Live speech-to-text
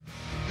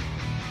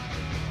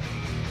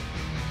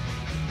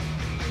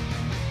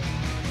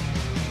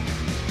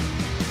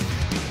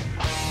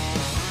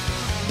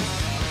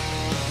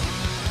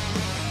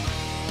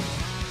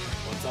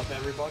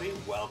everybody.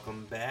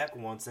 Welcome back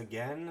once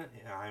again.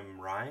 I'm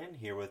Ryan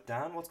here with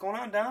Don. What's going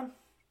on, Don?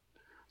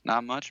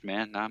 Not much,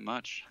 man. Not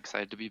much.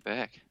 Excited to be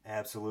back.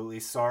 Absolutely.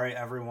 Sorry,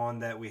 everyone,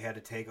 that we had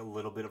to take a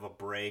little bit of a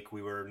break.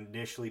 We were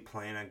initially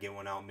planning on getting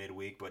one out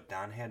midweek, but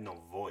Don had no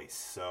voice,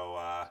 so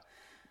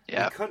we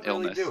couldn't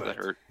really do it. That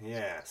hurt.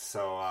 Yeah,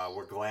 so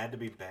we're glad to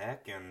be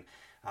back, and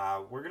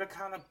we're going to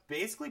kind of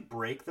basically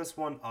break this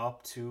one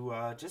up to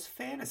just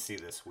fantasy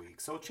this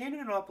week. So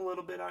changing it up a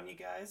little bit on you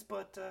guys,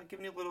 but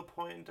giving you a little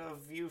point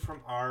of view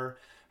from our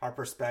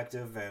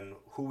perspective and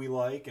who we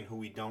like and who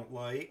we don't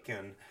like.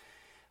 And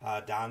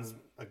Don's,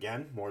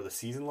 again, more the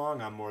season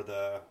long. I'm more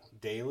the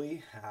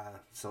daily.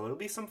 So it'll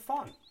be some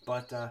fun.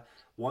 But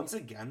once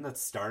again,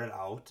 let's start it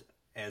out,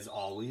 as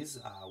always,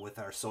 with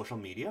our social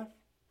media.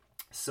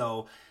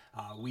 So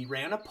we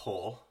ran a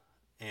poll,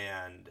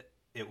 and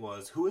it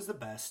was, who is the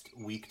best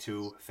Week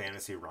 2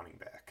 fantasy running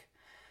back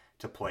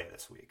to play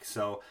this week?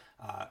 So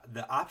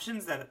the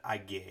options that I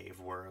gave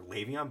were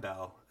Le'Veon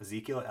Bell,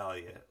 Ezekiel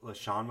Elliott,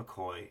 LaShawn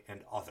McCoy, and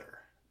other.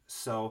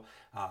 So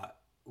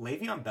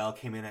Le'Veon Bell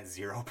came in at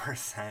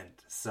 0%.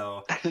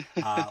 So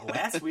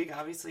last week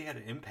obviously had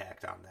an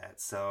impact on that.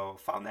 So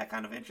found that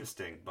kind of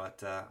interesting.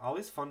 But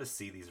always fun to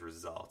see these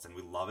results, and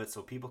we love it.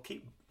 So people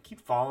keep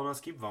following us,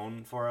 keep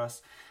voting for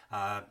us.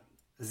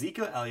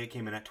 Ezekiel Elliott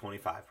came in at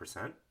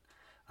 25%.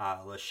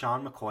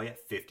 LaShawn McCoy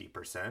at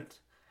 50%,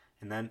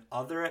 and then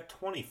other at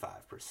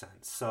 25%.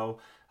 So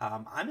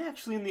I'm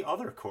actually in the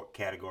other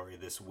category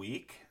this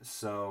week.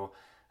 So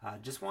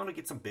just want to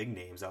get some big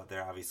names out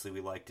there. Obviously, we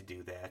like to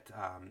do that.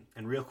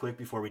 And real quick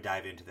before we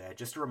dive into that,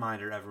 just a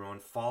reminder, everyone,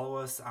 follow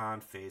us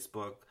on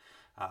Facebook,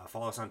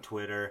 follow us on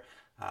Twitter,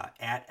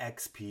 at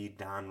XP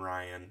Don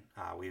Ryan.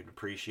 We'd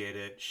appreciate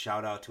it.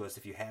 Shout out to us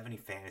if you have any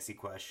fantasy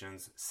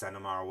questions. Send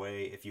them our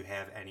way. If you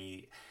have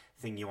anything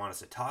you want us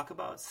to talk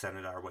about, send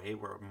it our way.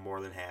 We're more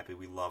than happy.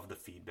 We love the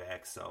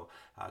feedback. So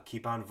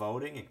keep on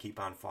voting and keep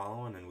on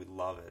following, and we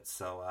love it.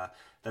 So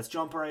let's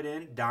jump right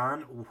in.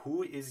 Don,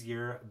 who is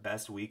your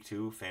best Week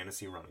 2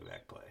 fantasy running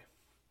back play?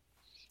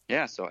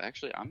 Yeah, so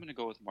actually I'm going to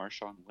go with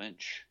Marshawn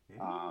Lynch,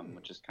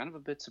 which is kind of a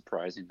bit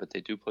surprising, but they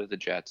do play the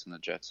Jets, and the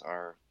Jets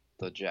are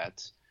the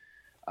Jets.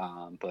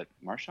 But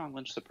Marshawn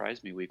Lynch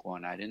surprised me Week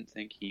 1. I didn't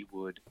think he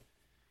would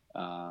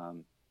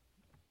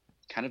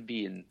kind of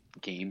be in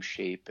game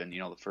shape and,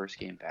 the first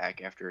game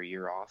back after a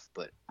year off.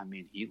 But, I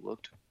mean, he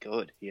looked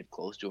good. He had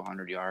close to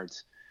 100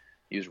 yards.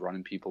 He was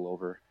running people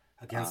over.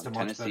 Against a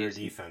much better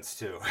defense,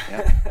 too.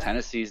 Yeah,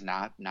 Tennessee's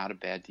not a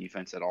bad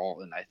defense at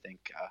all. And I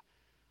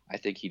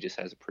think he just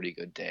has a pretty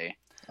good day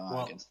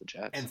against the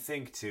Jets. And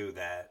think, too,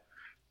 that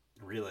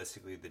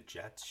realistically the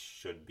Jets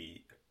should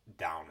be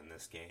down in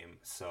this game.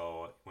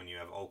 So when you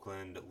have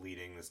Oakland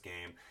leading this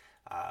game,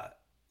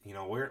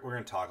 we're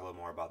going to talk a little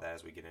more about that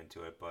as we get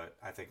into it, but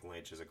I think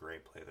Lynch is a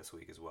great play this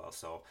week as well.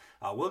 So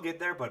we'll get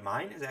there, but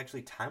mine is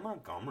actually Ty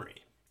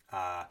Montgomery.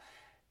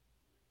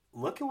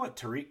 Look at what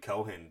Tariq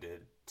Cohen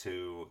did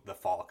to the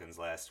Falcons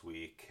last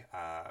week.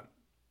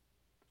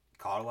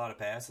 Caught a lot of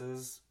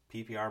passes,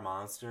 PPR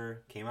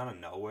monster, came out of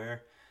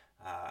nowhere.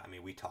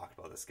 We talked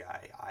about this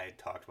guy. I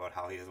talked about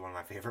how he is one of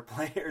my favorite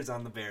players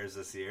on the Bears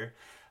this year.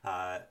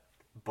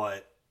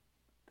 But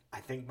I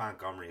think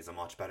Montgomery is a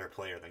much better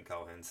player than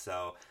Cohen.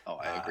 So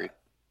I agree.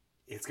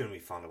 It's going to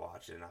be fun to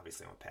watch, and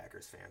obviously I'm a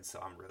Packers fan, so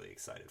I'm really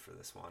excited for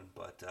this one.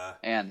 But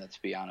and let's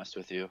be honest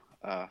with you,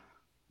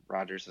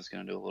 Rodgers is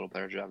going to do a little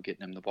better job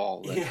getting him the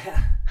ball.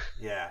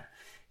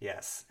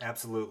 Yes,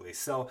 absolutely.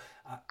 So,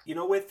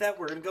 with that,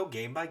 we're going to go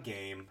game by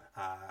game.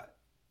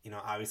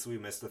 Obviously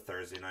we missed the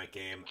Thursday night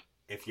game.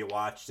 If you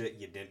watched it,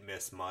 you didn't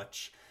miss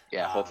much.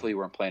 Yeah, hopefully you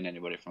weren't playing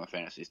anybody from a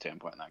fantasy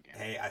standpoint in that game.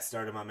 Hey, I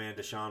started my man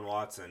Deshaun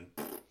Watson.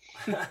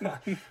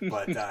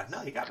 But, no,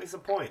 he got me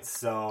some points.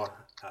 So,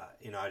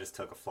 I just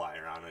took a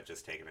flyer on it,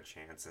 just taking a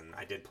chance. And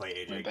I did play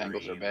AJ Green. The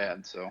Bengals are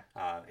bad, so.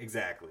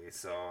 Exactly.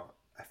 So,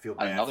 I feel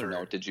bad. On another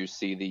note, did you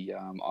see the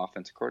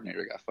offensive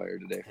coordinator got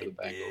fired today for the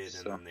Bengals? They did,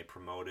 and then they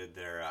promoted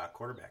their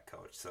quarterback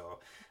coach. So,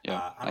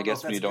 yeah, I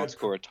guess when you don't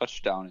score a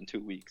touchdown in 2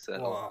 weeks,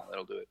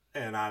 that'll do it.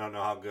 And I don't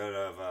know how good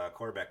of a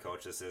quarterback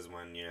coach this is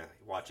when you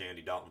watch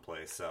Andy Dalton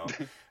play. So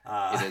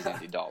it is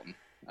Andy Dalton.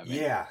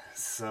 Yeah,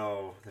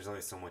 so there's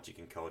only so much you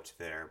can coach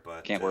there,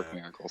 but can't work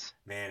miracles.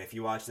 Man, if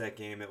you watch that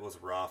game, it was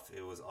rough.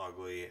 It was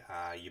ugly.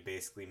 You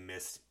basically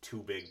missed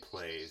 2 big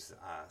plays,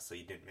 so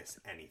you didn't miss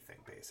anything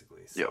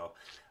basically. So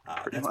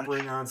let's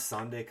bring on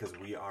Sunday because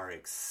we are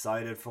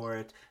excited for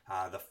it.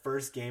 The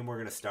first game we're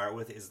going to start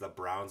with is the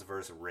Browns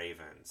versus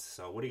Ravens.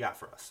 So what do you got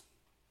for us?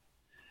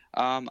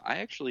 I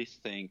actually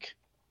think,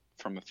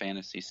 from a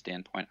fantasy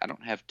standpoint, I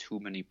don't have too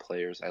many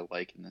players I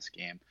like in this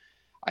game.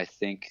 I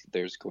think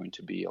there's going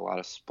to be a lot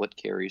of split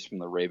carries from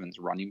the Ravens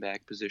running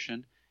back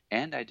position,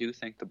 and I do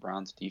think the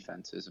Browns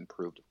defense has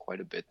improved quite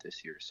a bit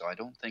this year. So I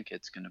don't think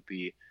it's going to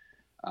be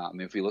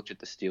if we looked at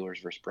the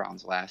Steelers versus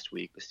Browns last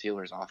week, the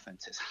Steelers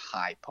offense is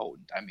high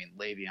potent.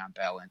 Le'Veon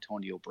Bell,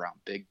 Antonio Brown,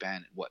 Big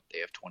Ben, they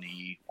have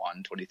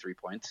 21, 23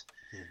 points.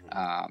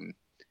 Mm-hmm.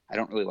 I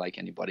don't really like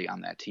anybody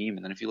on that team.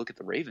 And then if you look at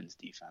the Ravens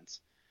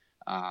defense,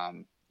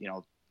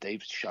 they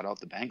shut out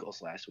the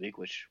Bengals last week,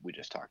 which we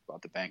just talked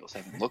about. The Bengals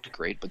haven't looked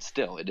great, but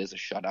still, it is a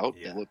shutout.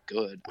 Yeah. They look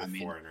good. With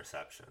 4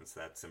 interceptions.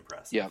 That's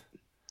impressive. Yeah.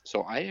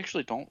 So I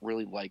actually don't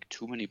really like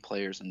too many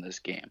players in this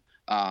game.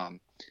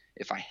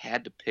 If I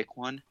had to pick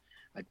one,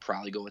 I'd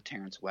probably go with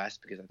Terrence West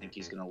because I think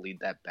he's going to lead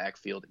that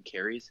backfield in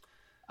carries.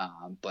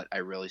 But I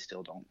really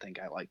still don't think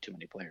I like too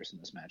many players in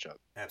this matchup.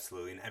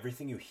 Absolutely. And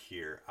everything you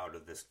hear out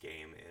of this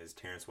game is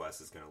Terrence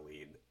West is going to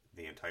lead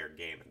the entire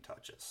game in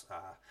touches.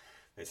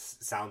 It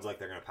sounds like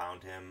they're going to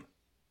pound him.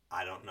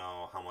 I don't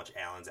know how much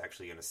Allen's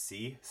actually going to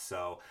see.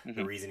 So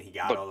the reason he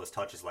got all those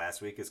touches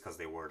last week is because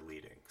they were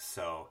leading.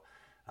 So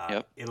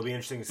it'll be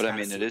interesting to see. But I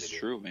mean, it is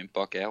true. I mean,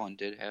 Buck Allen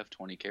did have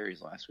 20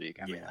 carries last week.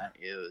 I mean, that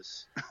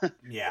is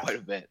quite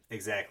a bit.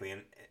 Exactly.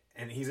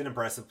 And he's an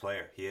impressive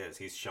player. He is.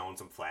 He's shown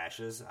some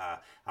flashes.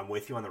 I'm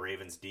with you on the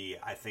Ravens D.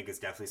 I think it's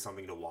definitely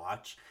something to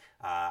watch.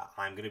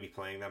 I'm going to be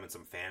playing them in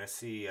some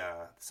fantasy,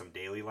 some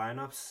daily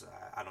lineups.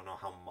 I don't know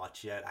how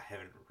much yet. I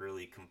haven't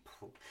really,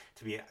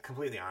 to be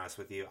completely honest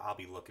with you, I'll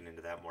be looking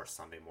into that more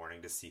Sunday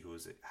morning to see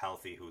who's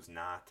healthy, who's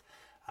not.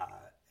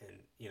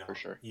 And for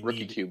sure,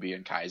 rookie QB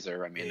and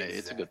Kaiser. I mean,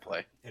 it's a good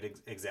play.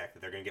 Exactly,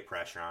 they're going to get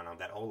pressure on them.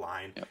 That O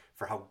line,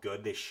 for how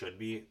good they should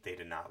be, they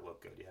did not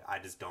look good yet. I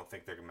just don't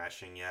think they're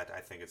meshing yet.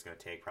 I think it's going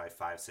to take probably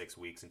 5-6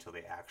 weeks until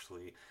they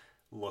actually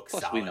look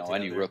solid. Plus, we know together.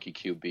 Any rookie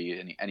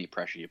QB, any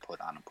pressure you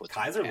put on him puts.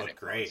 Kaiser looked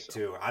great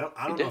too. I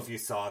don't know if you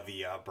saw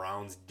the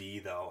Browns D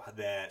though.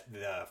 That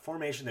the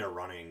formation they were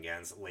running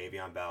against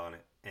Le'Veon Bell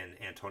and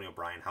Antonio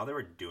Brown, how they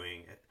were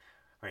doing it.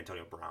 Or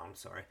Antonio Brown,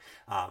 sorry.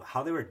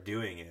 How they were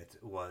doing it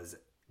was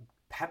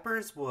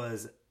Peppers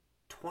was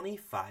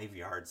 25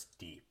 yards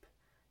deep.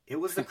 It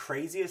was the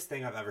craziest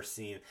thing I've ever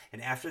seen. And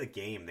after the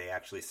game, they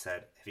actually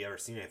said, "Have you ever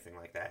seen anything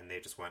like that?" And they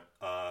just went,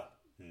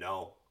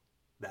 no.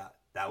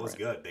 That was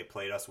good. They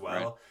played us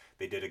well. Right.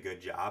 They did a good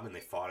job, and they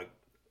fought.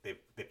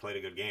 They played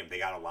a good game. They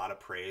got a lot of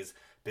praise.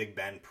 Big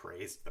Ben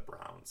praised the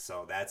Browns,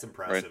 so that's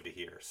impressive to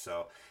hear.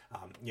 So,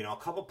 a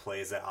couple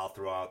plays that I'll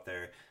throw out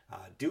there.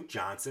 Duke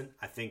Johnson,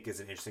 I think, is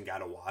an interesting guy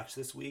to watch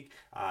this week.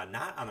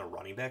 Not on the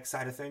running back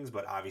side of things,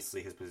 but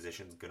obviously his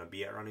position is going to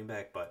be at running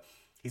back. But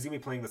he's going to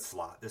be playing the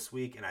slot this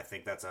week, and I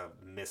think that's a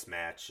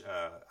mismatch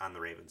on the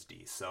Ravens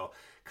D. So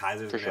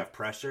Kaiser's going to have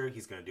pressure.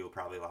 He's going to do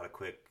probably a lot of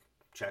quick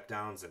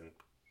checkdowns, and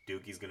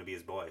Dookie's going to be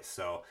his boy.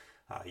 So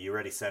you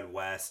already said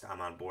West.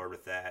 I'm on board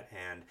with that.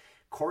 And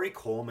Corey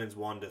Coleman's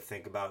one to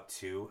think about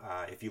too.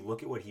 If you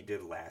look at what he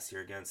did last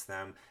year against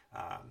them,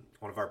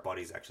 one of our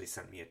buddies actually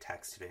sent me a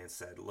text today and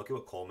said, "Look at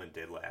what Coleman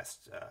did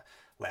last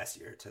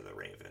year to the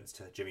Ravens,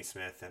 to Jimmy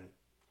Smith." And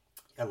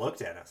I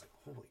looked at it and I was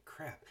like, "Holy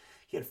crap!"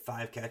 He had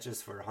 5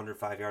 catches for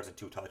 105 yards and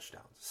 2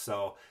 touchdowns.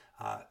 So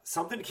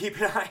something to keep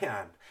an eye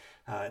on.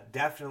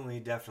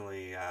 Definitely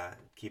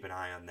keep an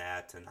eye on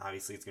that. And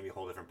obviously, it's going to be a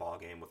whole different ball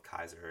game with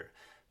Kaiser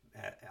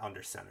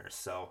under center.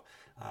 So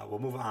we'll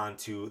move on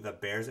to the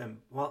Bears.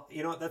 And, well,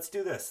 let's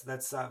do this.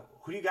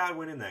 Who do you got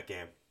winning that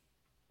game?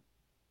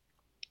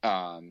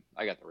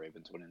 I got the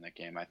Ravens winning that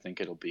game. I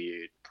think it'll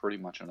be pretty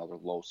much another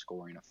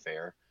low-scoring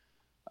affair.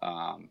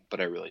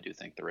 But I really do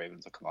think the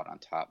Ravens will come out on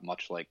top,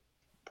 much like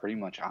pretty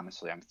much,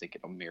 honestly, I'm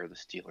thinking it'll mirror the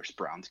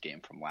Steelers-Browns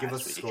game from last week. Give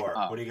us a score.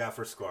 What do you got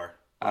for score?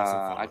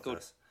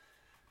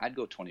 I'd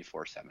go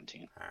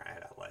 24-17. All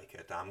right, I like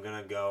it. I'm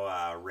going to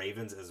go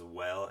Ravens as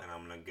well, and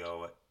I'm going to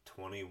go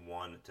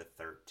 21-13.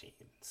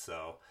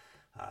 So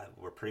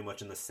we're pretty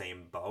much in the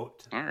same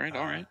boat. All right.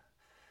 And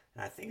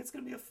I think it's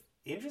going to be an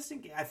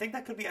interesting game. I think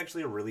that could be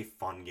actually a really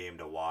fun game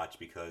to watch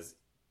because,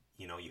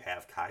 you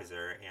have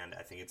Kaiser, and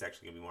I think it's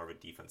actually going to be more of a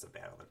defensive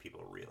battle than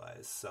people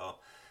realize. So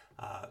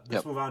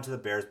let's move on to the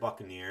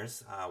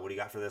Bears-Buccaneers. What do you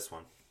got for this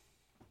one?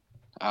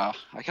 I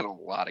got a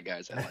lot of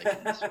guys I like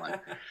in this one.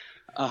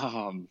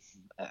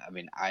 I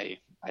mean, I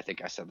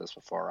think I said this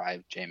before. I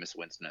have Jameis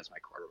Winston as my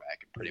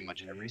quarterback in pretty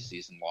much every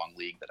season-long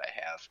league that I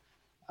have.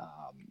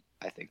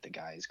 I think the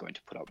guy is going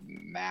to put up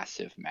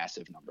massive,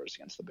 massive numbers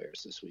against the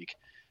Bears this week.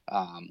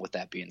 With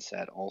that being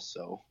said,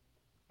 also,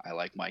 I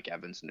like Mike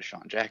Evans and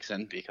Deshaun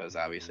Jackson because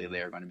obviously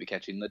they are going to be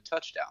catching the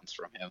touchdowns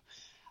from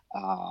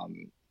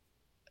him.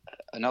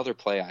 Another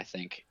play, I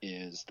think,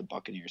 is the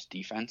Buccaneers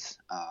defense.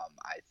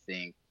 I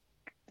think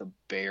the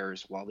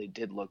Bears, while they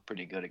did look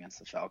pretty good against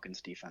the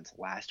Falcons defense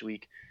last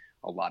week,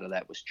 a lot of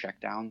that was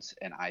checkdowns,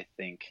 and I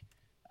think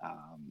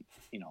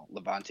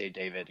Levante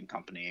David and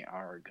company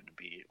are going to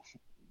be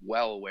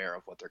well aware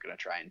of what they're going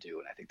to try and do,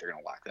 and I think they're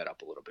going to lock that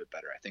up a little bit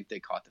better. I think they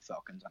caught the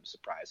Falcons on a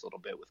surprise a little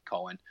bit with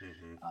Cohen,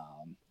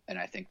 and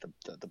I think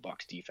the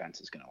Bucs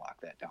defense is going to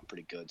lock that down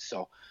pretty good.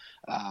 So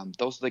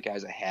those are the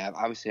guys I have.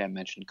 Obviously, I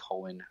mentioned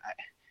Cohen.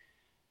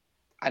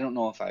 I don't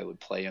know if I would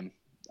play him.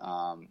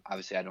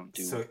 Obviously, I don't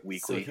do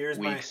weekly. So here's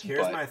weeks,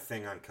 my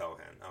thing on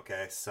Cohen.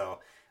 Okay, so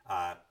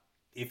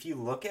if you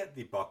look at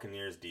the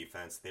Buccaneers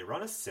defense, they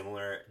run a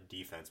similar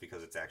defense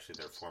because it's actually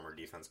their former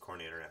defense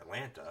coordinator in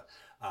Atlanta.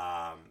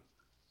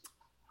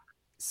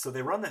 So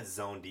they run that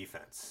zone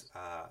defense.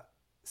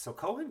 So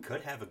Cohen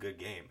could have a good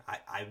game.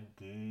 I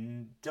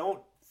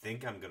don't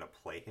think I'm going to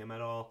play him at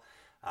all.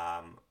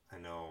 I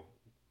know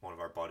one of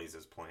our buddies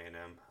is playing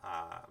him.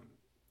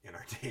 in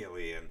our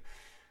daily, and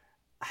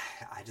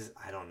I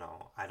don't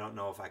know. I don't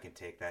know if I can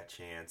take that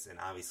chance. And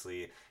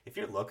obviously, if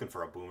you're looking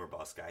for a boomer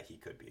bust guy, he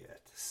could be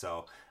it.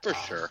 So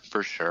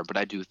for sure. But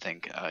I do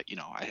think, I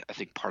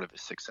think part of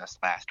his success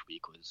last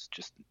week was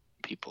just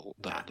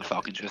the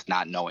Falcons just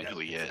not knowing who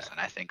he is, and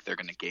I think they're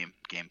going to game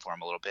for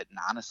him a little bit. And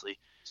honestly,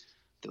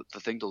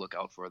 the thing to look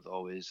out for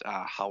though is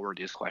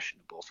Howard is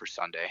questionable for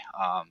Sunday.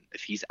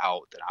 If he's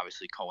out, then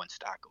obviously Cohen's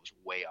stock goes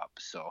way up.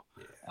 So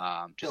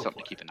just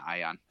something to keep an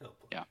eye on.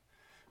 Yeah.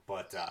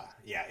 But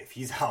if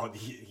he's out,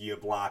 you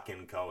block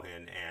in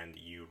Cohen and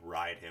you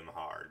ride him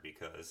hard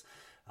because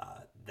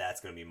that's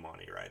going to be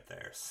money right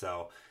there.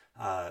 So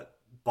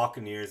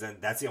Buccaneers,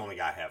 and that's the only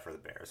guy I have for the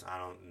Bears. I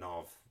don't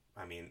know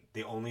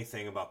the only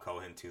thing about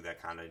Cohen too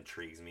that kind of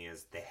intrigues me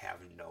is they have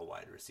no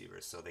wide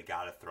receivers, so they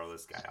got to throw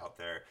this guy out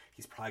there.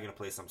 He's probably going to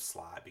play some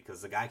slot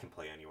because the guy can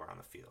play anywhere on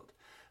the field.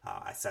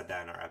 I said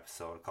that in our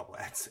episode a couple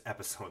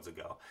episodes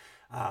ago.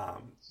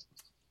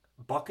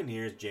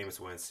 Buccaneers,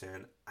 Jameis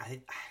Winston.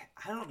 I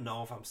don't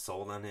know if I'm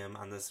sold on him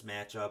on this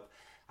matchup.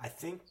 I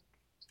think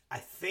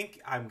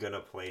I'm gonna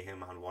play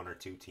him on one or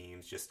two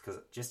teams just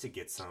to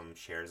get some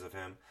shares of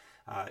him.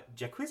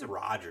 Jacquizzi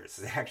Rodgers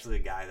is actually a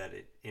guy that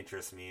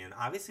interests me, and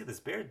obviously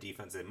this Bears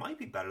defense, it might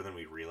be better than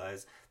we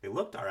realize. They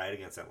looked all right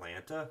against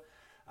Atlanta.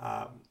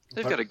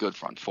 They've got a good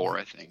front four,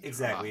 I think.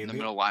 Exactly. The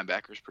middle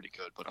linebacker is pretty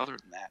good, but other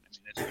than that, it's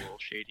a little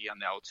shady on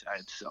the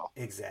outside. So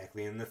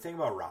exactly, and the thing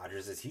about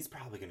Rodgers is he's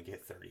probably going to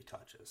get 30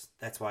 touches.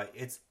 That's why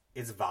it's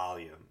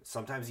volume.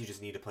 Sometimes you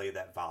just need to play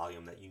that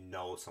volume that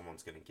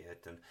someone's going to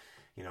get, and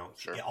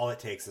sure. All it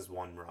takes is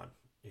one run.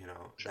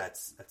 Sure.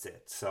 That's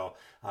it. So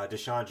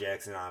Deshaun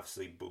Jackson,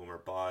 obviously boom or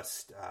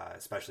bust,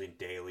 especially in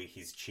daily.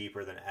 He's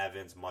cheaper than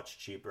Evans, much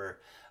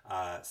cheaper.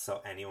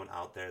 So anyone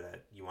out there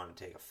that you want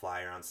to take a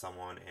flyer on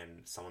someone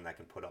and someone that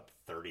can put up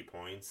 30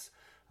 points,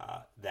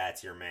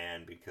 that's your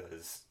man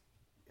because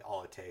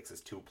all it takes is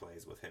 2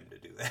 plays with him to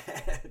do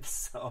that.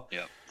 So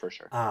yeah, for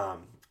sure.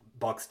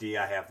 Bucks D,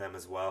 I have them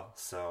as well.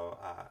 So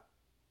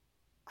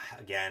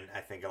again, I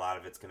think a lot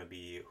of it's going to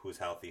be who's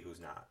healthy, who's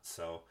not.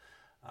 So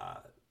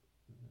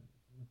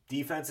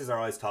defenses are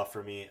always tough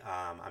for me.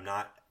 I'm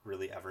not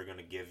really ever going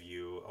to give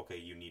you, okay,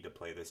 you need to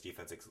play this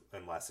defense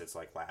unless it's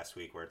like last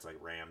week where it's like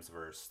Rams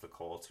versus the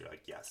Colts. You're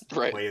like, yes,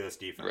 right. Play this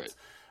defense.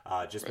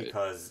 Right.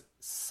 Because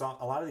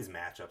a lot of these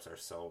matchups are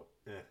so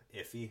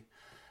iffy.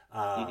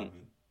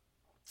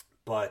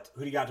 But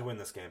who do you got to win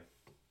this game?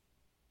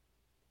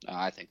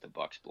 I think the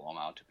Bucks blow them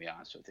out, to be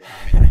honest with you.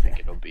 I think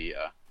it'll be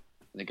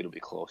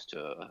close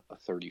to a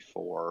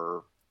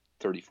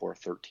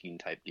 34-13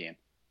 type game.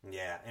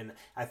 Yeah, and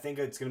I think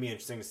it's going to be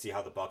interesting to see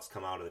how the Bucks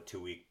come out of the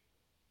 2-week,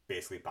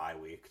 basically bye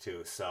week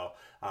too. So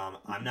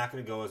I'm not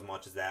going to go as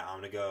much as that. I'm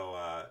going to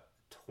go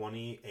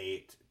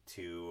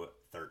 28-13.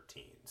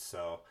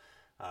 So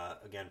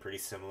again, pretty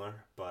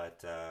similar,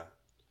 but.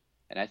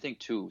 And I think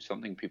too,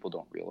 something people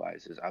don't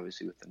realize is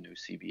obviously with the new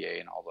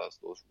CBA and all those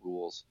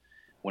rules,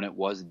 when it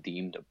was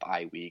deemed a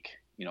bye week,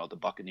 the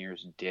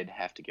Buccaneers did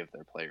have to give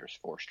their players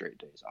 4 straight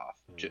days off,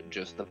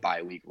 just the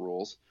bye week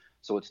rules.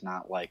 So it's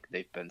not like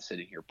they've been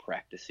sitting here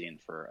practicing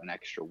for an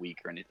extra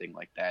week or anything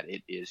like that.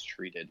 It is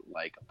treated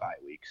like a bye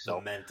week. So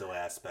the mental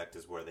aspect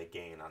is where they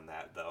gain on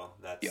that, though.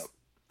 That's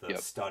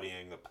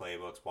studying the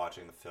playbooks,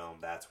 watching the film.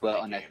 That's where.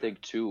 Well, and I think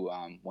too,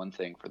 one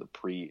thing for the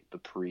pre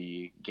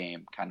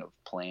game kind of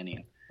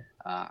planning.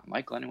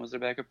 Mike Glennon was their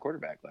backup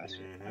quarterback last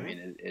year. I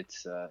mean,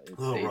 it's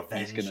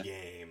revenge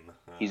game.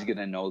 He's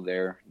gonna know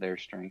their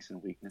strengths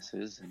and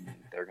weaknesses, and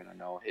they're gonna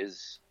know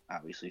his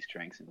obviously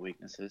strengths and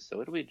weaknesses.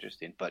 So it'll be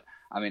interesting. But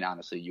I mean,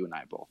 honestly, you and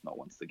I both know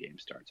once the game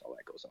starts, all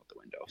that goes out the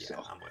window. Yeah,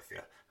 so I'm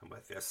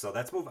with you. So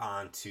let's move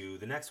on to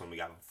the next one. We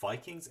got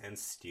Vikings and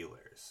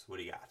Steelers. What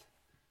do you got?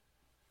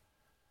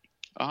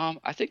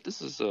 I think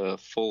this is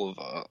full of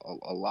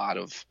a lot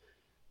of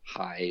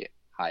high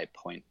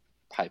point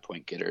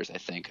getters. I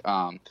think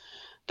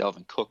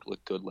Dalvin Cook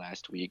looked good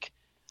last week.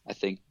 I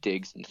think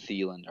Diggs and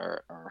Thielen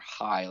are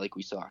high, like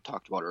we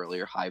talked about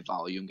earlier, high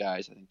volume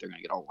guys. I think they're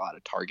going to get a lot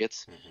of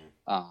targets.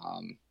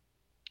 And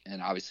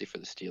obviously for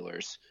the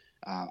Steelers,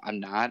 I'm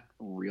not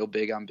real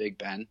big on Big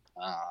Ben.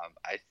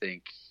 I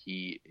think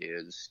he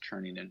is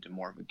turning into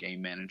more of a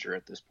game manager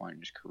at this point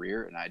in his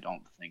career, and I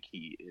don't think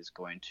he is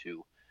going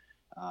to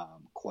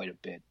quite a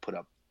bit put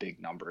up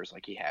big numbers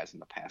like he has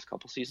in the past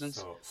couple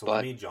seasons. So but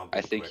let me jump in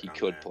I think quick he on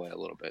could that. play a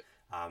little bit.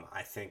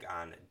 I think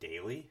on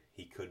daily,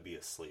 he could be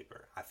a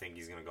sleeper. I think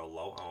he's going to go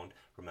low owned.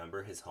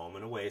 Remember, his home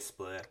and away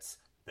splits,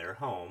 they're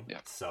home.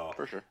 Yeah, so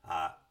for sure.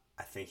 I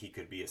think he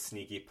could be a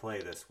sneaky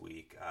play this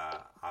week.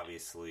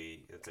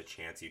 Obviously, it's a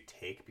chance you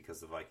take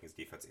because the Vikings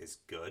defense is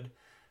good.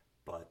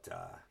 But,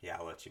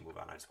 I'll let you move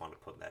on. I just wanted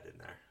to put that in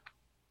there.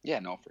 Yeah,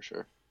 no, for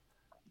sure.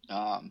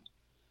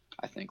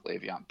 I think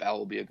Le'Veon Bell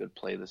will be a good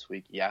play this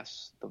week.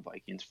 Yes, the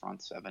Vikings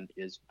front seven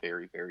is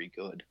very, very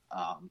good.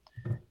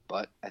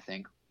 But I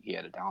think he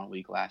had a down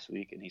week last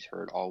week, and he's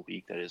heard all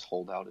week that his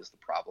holdout is the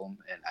problem.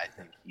 And I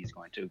think he's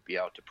going to be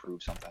out to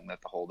prove something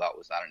that the holdout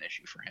was not an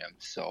issue for him.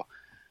 So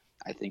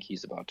I think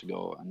he's about to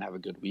go and have a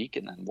good week.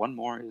 And then one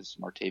more is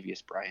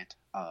Martavius Bryant.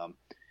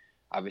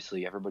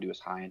 Obviously, everybody was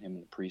high on him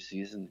in the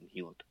preseason, and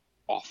he looked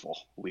awful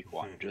week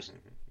one, just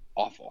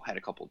awful. Had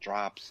a couple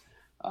drops,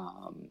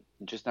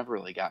 just never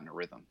really got in a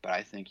rhythm. But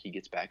I think he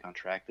gets back on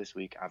track this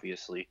week.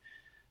 Obviously,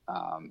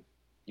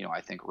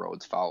 I think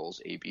Rhodes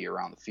fouls AB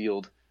around the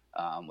field.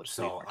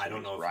 So I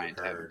don't know if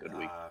you heard,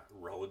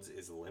 Rhodes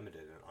is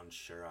limited and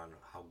unsure on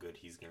how good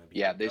he's going to be.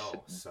 Yeah,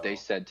 they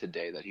said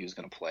today that he was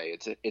going to play.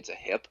 It's a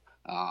hip,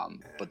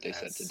 but they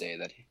said today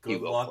that he will play.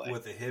 Good luck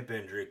with a hip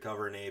injury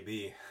covering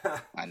AB.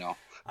 I know.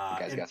 You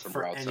guys got some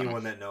for routes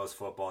anyone that knows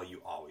football,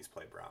 you always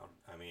play Brown.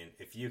 I mean,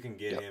 if you can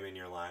get him in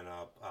your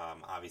lineup,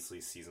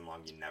 obviously season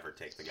long, you never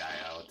take the guy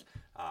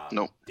out.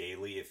 Nope.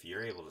 Daily, if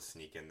you're able to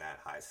sneak in that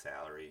high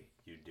salary,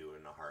 you do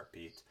it in a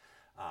heartbeat.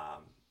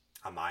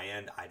 On my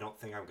end, I don't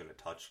think I'm going to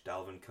touch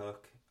Dalvin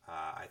Cook.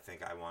 I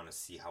think I want to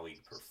see how he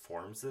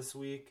performs this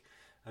week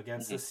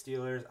against the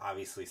Steelers.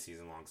 Obviously,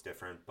 season long's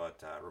different,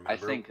 but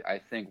remember, I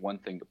think one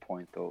thing to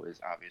point though is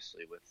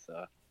obviously with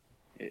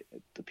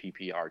the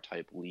PPR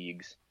type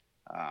leagues,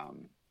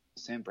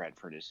 Sam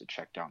Bradford is a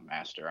check down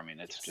master. I mean,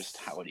 it's just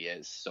how it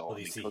is. So well,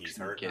 you see, Cook's he's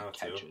hurt now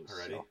catches, too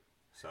already.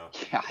 So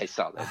yeah, I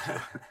saw that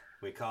too.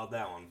 We called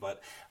that one,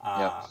 but.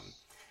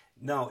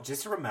 No,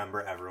 just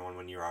remember, everyone,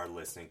 when you are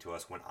listening to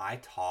us, when I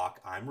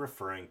talk, I'm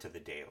referring to the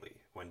daily.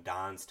 When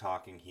Don's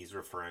talking, he's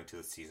referring to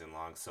the season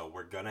long. So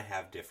we're going to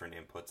have different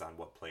inputs on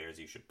what players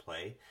you should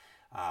play.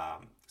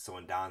 So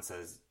when Don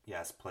says,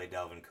 yes, play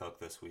Dalvin Cook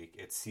this week,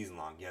 it's season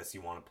long. Yes,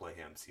 you want to play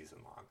him season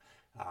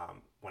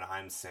long. When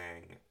I'm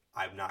saying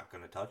I'm not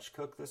going to touch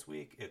Cook this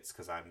week, it's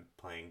because I'm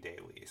playing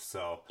daily.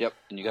 So yep,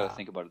 and you got to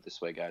think about it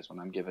this way, guys. When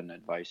I'm giving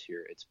advice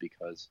here, it's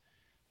because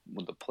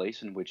with the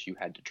place in which you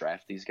had to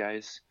draft these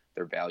guys,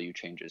 their value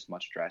changes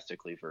much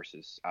drastically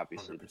versus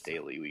obviously 100%. The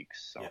daily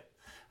weeks. So,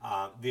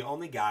 the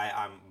only guy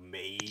I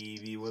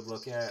maybe would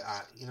look at,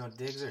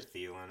 Diggs or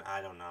Thielen.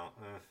 I don't know.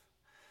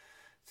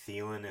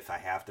 Thielen, if I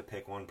have to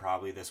pick one,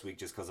 probably this week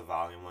just because of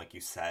volume, like you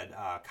said.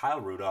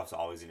 Kyle Rudolph's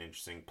always an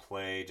interesting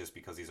play just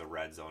because he's a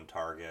red zone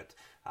target.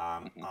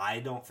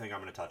 I don't think I'm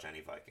going to touch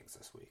any Vikings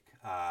this week.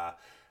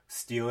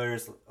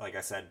 Steelers, like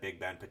I said, Big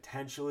Ben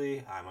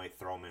potentially. I might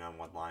throw him in on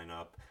one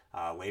lineup.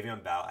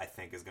 Le'Veon Bell, I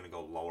think, is going to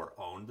go lower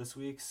owned this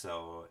week,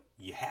 so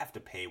you have to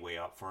pay way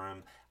up for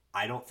him.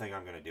 I don't think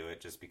I'm going to do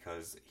it just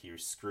because he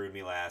screwed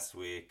me last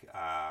week,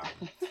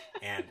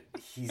 and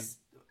his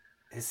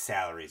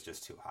salary is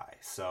just too high.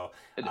 So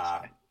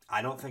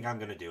I don't think I'm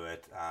going to do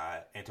it.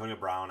 Antonio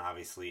Brown,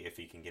 obviously, if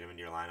you can get him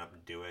into your lineup,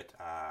 do it.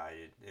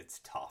 It's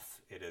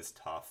tough. It is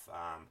tough.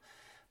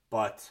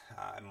 But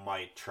I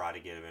might try to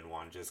get him in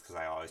one just because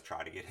I always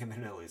try to get him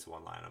in at least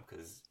one lineup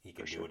because he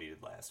can do what he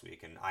did last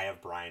week. And I have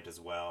Bryant as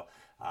well.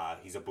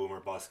 He's a boomer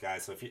bust guy.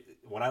 So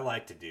what I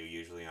like to do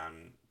usually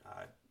on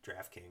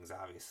DraftKings,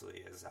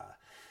 obviously, is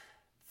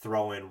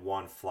throw in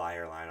one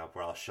flyer lineup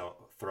where I'll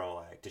throw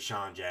like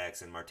Deshaun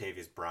Jackson,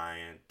 Martavius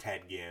Bryant,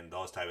 Ted Ginn,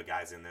 those type of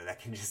guys in there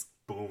that can just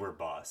boom or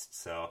bust.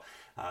 So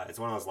it's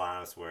one of those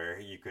lineups where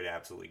you could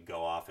absolutely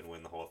go off and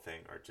win the whole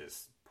thing or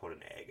just put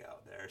an egg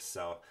out there.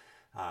 So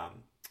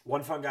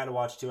one fun guy to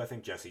watch too, I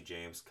think Jesse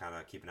James, kind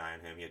of keep an eye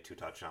on him. He had 2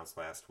 touchdowns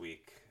last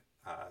week.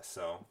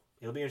 So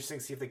it'll be interesting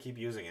to see if they keep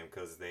using him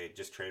because they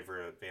just traded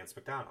for Vance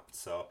McDonald.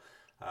 So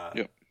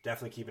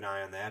definitely keep an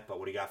eye on that. But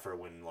what do you got for a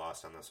win and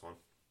loss on this one?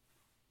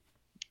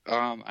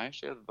 I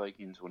actually have the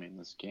Vikings winning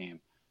this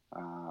game.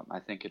 I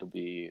think it'll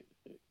be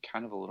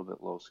kind of a little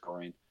bit low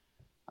scoring.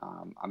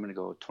 I'm going to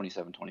go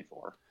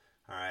 27-24.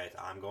 All right,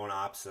 I'm going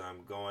opposite.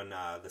 I'm going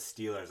the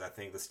Steelers. I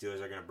think the Steelers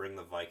are going to bring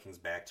the Vikings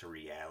back to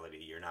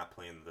reality. You're not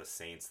playing the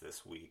Saints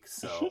this week,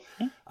 so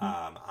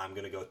I'm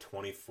going to go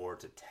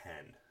 24-10.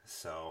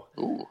 So,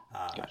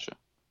 gotcha.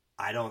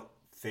 I don't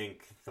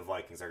think the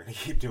Vikings are going to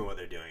keep doing what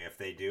they're doing. If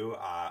they do,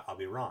 I'll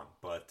be wrong.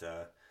 But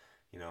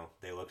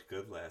they looked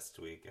good last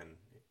week, and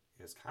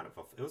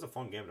it was a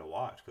fun game to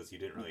watch because you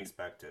didn't really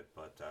expect it.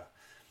 But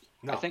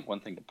no. I think one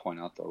thing to point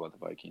out though about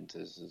the Vikings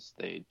is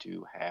they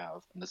do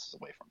have, and this is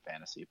away from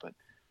fantasy, but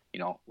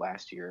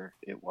last year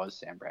it was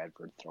Sam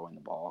Bradford throwing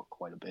the ball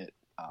quite a bit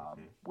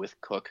with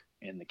Cook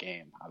in the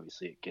game.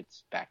 Obviously, it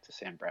gets back to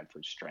Sam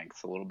Bradford's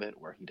strengths a little bit,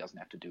 where he doesn't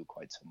have to do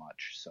quite so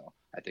much. So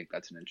I think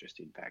that's an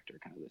interesting factor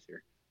kind of this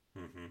year.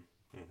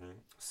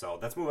 So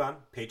let's move on.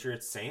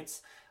 Patriots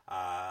Saints.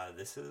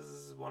 This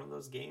is one of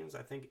those games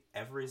I think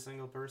every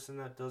single person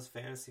that does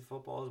fantasy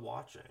football is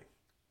watching.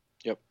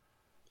 Yep.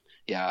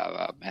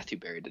 Yeah, Matthew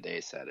Berry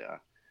today said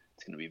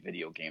it's going to be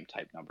video game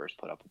type numbers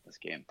put up in this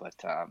game, but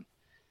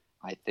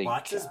I think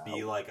watch this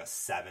be like a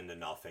 7-0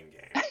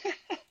 game.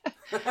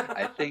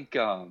 I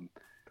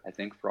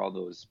think for all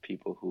those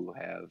people who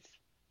have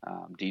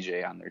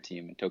DJ on their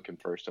team and took him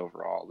first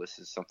overall, this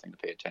is something to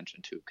pay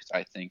attention to because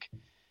I think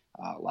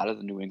a lot of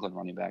the New England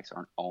running backs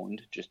aren't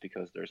owned just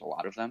because there's a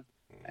lot of them,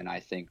 and I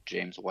think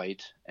James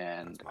White,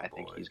 and I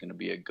think he's going to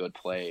be a good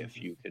play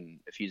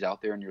if he's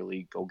out there in your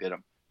league, go get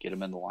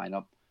him in the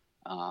lineup.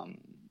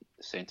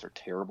 The Saints are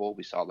terrible.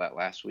 We saw that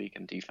last week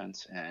in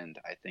defense, and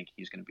I think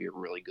he's going to be a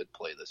really good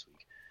play this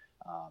week,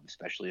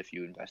 especially if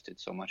you invested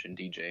so much in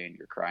DJ and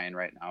you're crying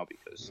right now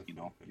because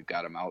you've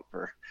got him out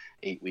for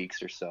 8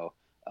 weeks or so.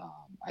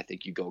 I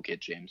think you go get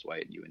James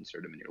White and you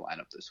insert him in your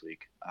lineup this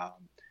week.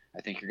 I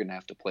think you're going to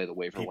have to play the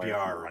waiver wire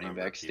from a running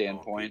back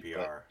standpoint. PPR,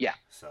 but yeah,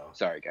 so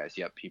sorry guys.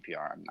 Yep,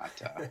 PPR.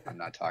 I'm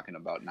not talking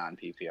about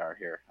non-PPR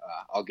here.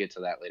 I'll get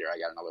to that later. I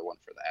got another one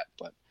for that,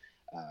 but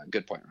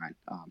good point, Ryan.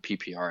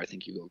 PPR. I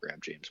think you go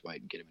grab James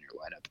White and get him in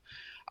your lineup.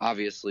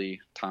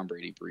 Obviously, Tom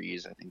Brady,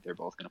 Breeze. I think they're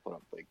both going to put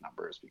up big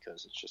numbers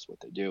because it's just what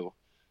they do.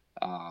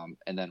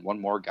 And then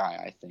one more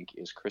guy I think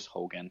is Chris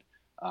Hogan.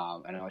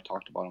 I know I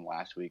talked about him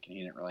last week, and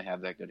he didn't really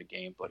have that good a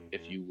game. But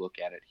if you look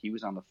at it, he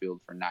was on the field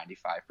for 95%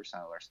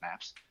 of their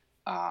snaps.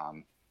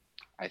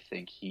 I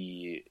think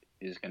he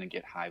is going to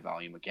get high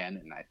volume again,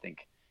 and I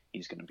think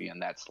he's going to be in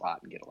that slot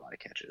and get a lot of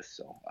catches.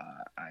 So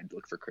I'd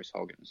look for Chris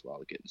Hogan as well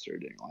to get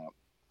inserted in your lineup.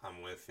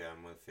 I'm with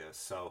you.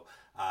 So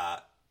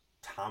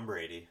Tom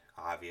Brady,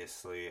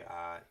 obviously,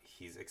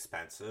 he's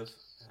expensive,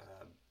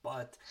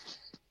 but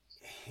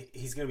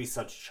he's going to be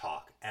such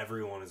chalk.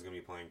 Everyone is going to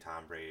be playing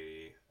Tom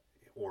Brady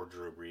or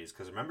Drew Brees,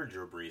 because remember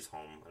Drew Brees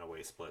home and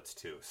away splits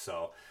too.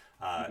 So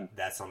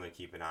that's something to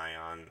keep an eye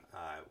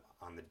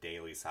on the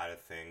daily side of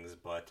things.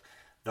 But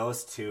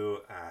those two,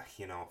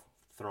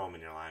 throw them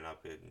in your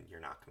lineup, and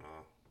you're not going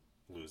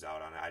to lose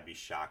out on it. I'd be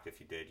shocked if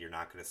you did. You're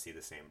not going to see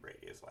the same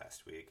Brady as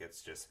last week.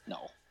 It's just no.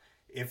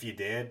 If you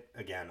did,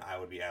 again, I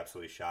would be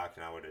absolutely shocked,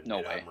 and I would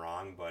admit I'm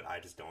wrong, but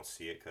I just don't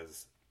see it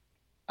because.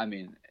 I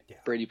mean,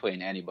 Brady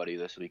playing anybody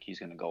this week, he's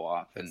going to go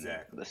off. And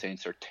the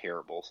Saints are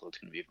terrible, so it's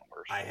going to be even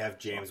worse. I have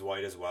James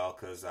White as well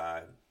because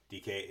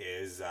DK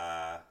is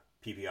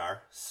PPR.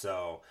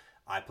 So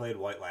I played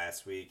White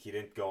last week. He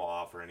didn't go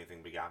off or anything,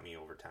 but he got me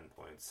over 10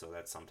 points. So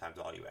that's sometimes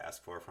all you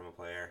ask for from a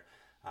player.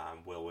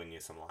 Will win you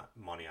some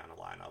money on a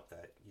lineup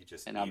that you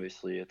just and need.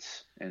 Obviously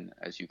and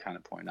as you kind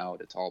of point out,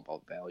 it's all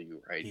about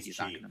value, right? He's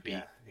not going to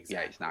be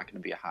he's not going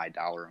to be a high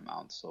dollar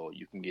amount, so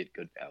you can get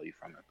good value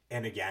from it.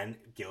 And again,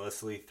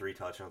 Gillislee 3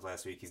 touchdowns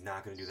last week. He's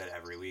not going to do that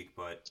every week,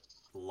 but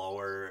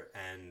lower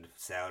end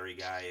salary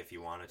guy, if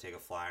you want to take a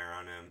flyer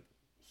on him,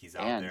 he's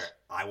out there.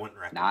 I wouldn't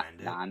recommend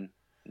it.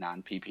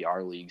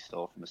 Non-PPR leagues,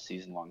 though, from a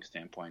season-long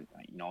standpoint,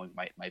 it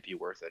might be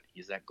worth it.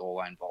 He's that goal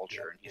line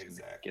vulture, and he's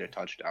going to get a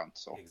touchdown.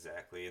 So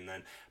exactly. And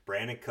then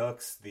Brandon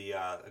Cooks, the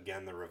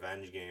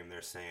revenge game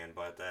they're saying,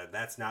 but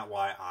that's not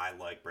why I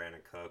like Brandon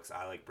Cooks.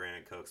 I like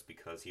Brandon Cooks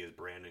because he is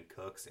Brandon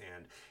Cooks,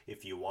 and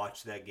if you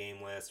watched that game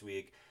last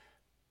week,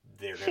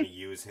 they're going to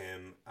use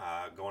him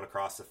going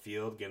across the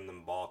field, getting them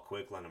the ball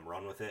quick, letting him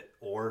run with it,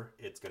 or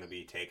it's going to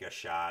be take a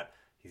shot.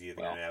 He's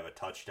either going to have a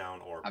touchdown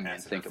or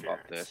pass think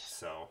interference. About this.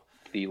 So.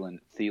 Thielen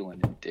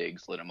and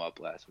Diggs lit him up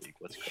last week.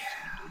 What's Cooks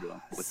going to do to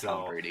him with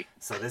Tom Brady?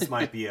 So this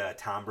might be a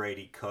Tom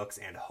Brady, Cooks,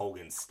 and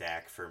Hogan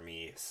stack for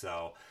me.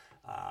 So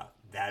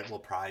that will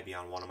probably be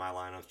on one of my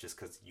lineups just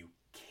because you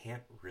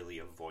can't really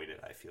avoid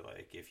it, I feel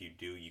like. If you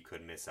do, you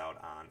could miss out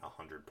on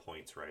 100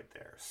 points right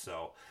there.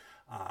 So,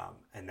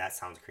 and that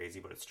sounds crazy,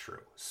 but it's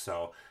true.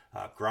 So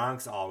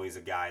Gronk's always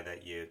a guy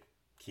that you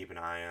keep an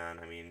eye on.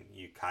 I mean,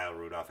 Kyle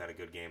Rudolph had a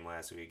good game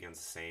last week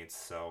against the Saints.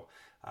 So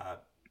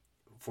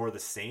for the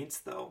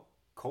Saints, though,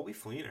 Colby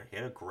Fleener, he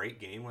had a great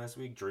game last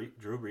week. Drew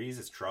Brees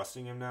is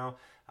trusting him now.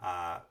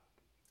 I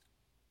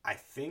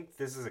think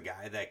this is a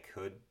guy that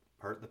could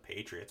hurt the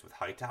Patriots with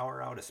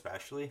Hightower out,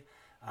 especially.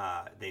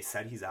 They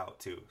said he's out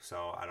too,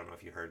 so I don't know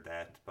if you heard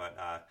that.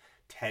 But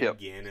Ted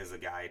Ginn is a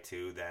guy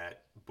too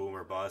that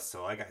boomer bust.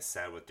 So like I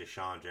said, with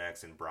Deshaun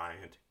Jackson,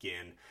 Bryant,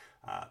 Ginn,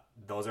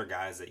 those are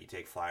guys that you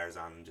take flyers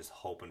on and just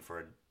hoping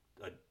for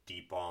a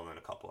deep ball and then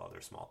a couple other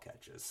small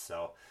catches.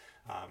 So,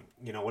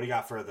 what do you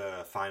got for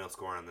the final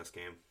score on this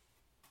game?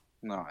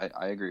 No,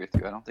 I agree with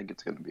you. I don't think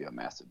it's going to be a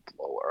massive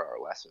blow or a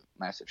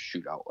massive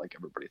shootout like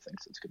everybody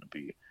thinks it's going to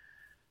be.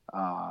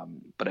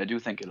 But I do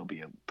think it'll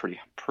be a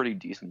pretty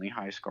decently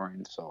high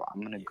scoring. So I'm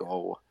going to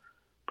go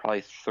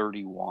probably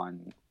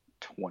 31-27,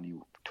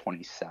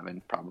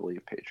 probably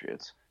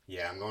Patriots.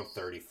 Yeah, I'm going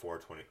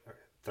 34-27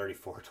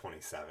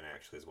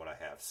 actually is what I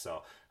have.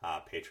 So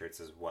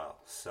Patriots as well.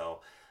 So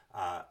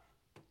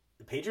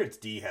the Patriots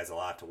D has a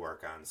lot to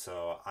work on.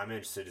 So I'm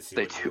interested to see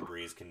what Drew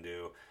Brees can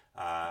do.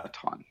 A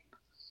ton.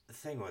 The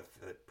thing with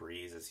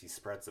Brees is he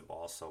spreads the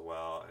ball so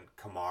well, and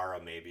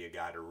Kamara may be a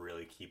guy to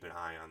really keep an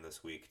eye on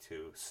this week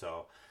too.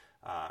 So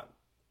I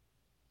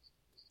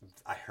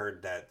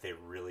heard that they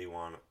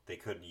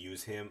could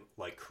use him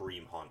like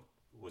Kareem Hunt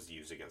was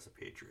used against the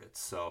Patriots.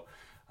 So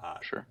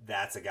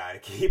that's a guy to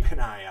keep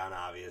an eye on,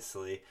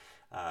 obviously,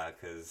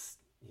 because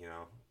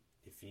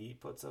if he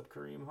puts up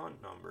Kareem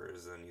Hunt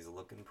numbers, then he's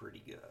looking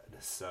pretty good.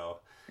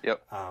 So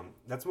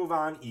let's move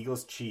on.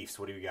 Eagles Chiefs.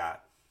 What do you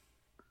got?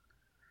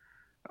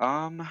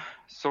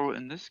 So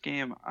in this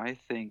game, I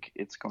think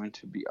it's going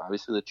to be,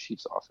 obviously the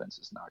Chiefs offense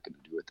is not going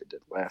to do what they did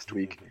last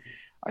week.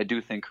 I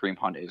do think Kareem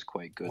Hunt is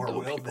quite good.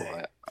 Or will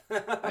they?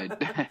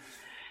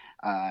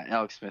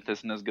 Alex Smith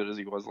isn't as good as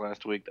he was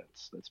last week.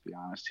 Let's be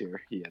honest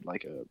here. He had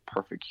like a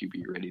perfect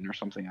QB rating or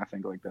something, I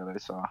think, like that I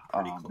saw.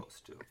 Pretty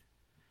close to.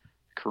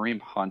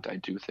 Kareem Hunt, I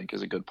do think,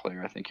 is a good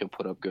player. I think he'll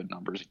put up good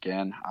numbers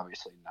again.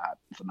 Obviously, not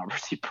the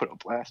numbers he put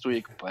up last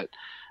week, but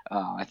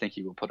I think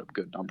he will put up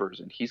good numbers,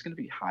 and he's going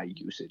to be high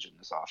usage in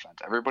this offense.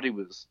 Everybody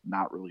was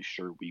not really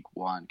sure week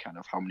one kind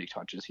of how many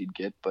touches he'd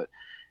get, but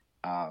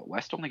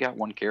West only got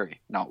one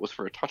carry. Now, it was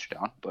for a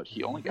touchdown, but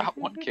he only got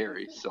one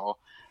carry. So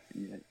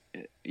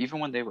even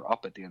when they were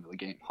up at the end of the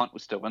game, Hunt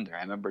was still in there.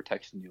 I remember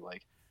texting you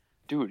like,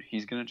 dude,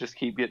 he's going to just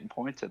keep getting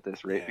points at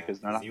this rate because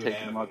they're not taking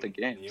him out the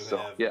game.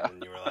 So, yeah.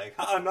 And you were like,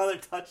 oh, another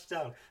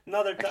touchdown.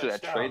 Actually, I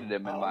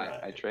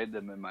traded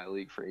him in my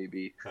league for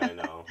AB. I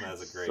know. That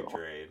was a great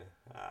trade.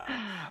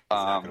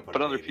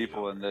 But other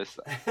people in this,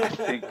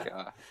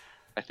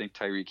 I think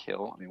Tyreek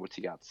Hill, I mean, what's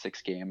he got?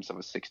 6 games of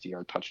a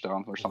 60-yard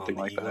touchdown or something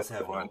like that. The Eagles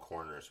have no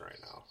corners right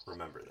now.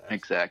 Remember that.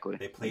 Exactly.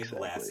 They played the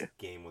last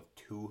game with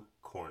 2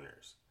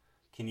 corners.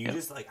 Can you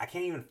just, I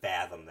can't even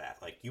fathom that.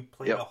 Like, you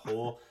played a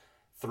whole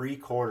 3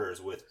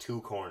 quarters with 2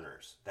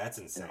 corners. That's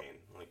insane.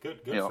 Like, good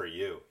for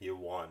you. You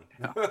won.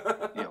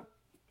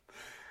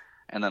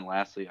 And then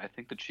lastly, I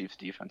think the Chiefs'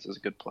 defense is a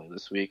good play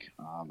this week.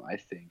 I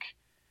think,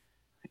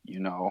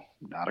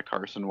 not a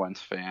Carson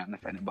Wentz fan.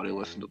 If anybody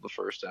listened to the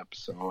first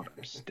episode,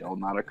 I'm still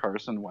not a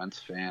Carson Wentz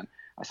fan.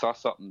 I saw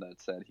something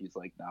that said he's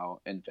like now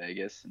in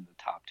Vegas in the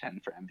top 10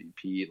 for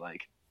MVP.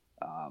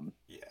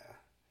 Yeah,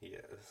 he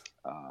is.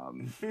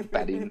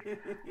 Betting,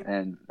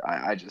 and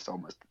I just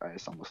almost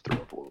threw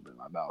up a little bit in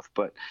my mouth.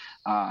 But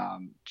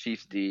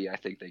Chiefs D, I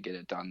think they get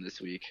it done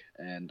this week,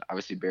 and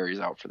obviously Barry's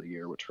out for the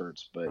year, which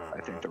hurts. But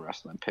I think the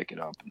rest of them pick it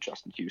up, and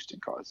Justin Houston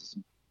causes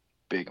a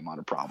big amount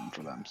of problem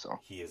for them. So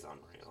he is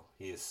unreal.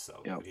 He is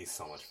so good. He's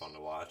so much fun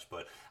to watch.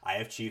 But I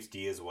have Chiefs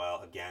D as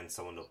well. Again,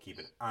 someone to keep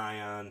an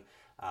eye on.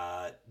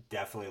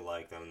 Definitely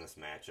like them in this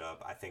matchup.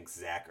 I think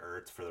Zach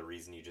Ertz, for the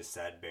reason you just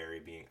said, Barry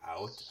being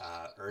out.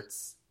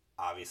 Ertz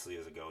obviously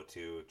is a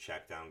go-to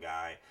check down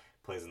guy.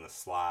 Plays in the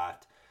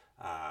slot.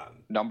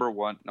 Number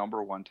one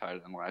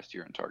tight end last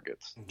year in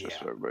targets. Just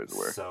so everybody's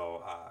aware.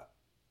 So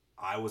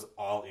I was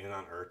all in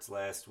on Ertz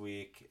last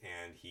week,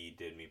 and he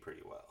did me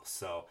pretty well.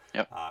 So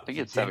I think he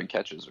had 7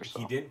 catches or so.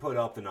 He didn't put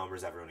up the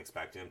numbers everyone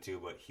expected him to,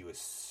 but he was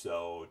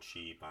so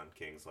cheap on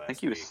Kings last week. I think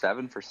he was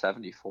 7 for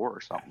 74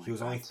 or something. He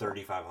was only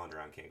 3,500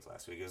 on Kings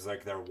last week. It was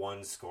like their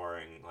one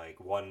scoring,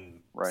 one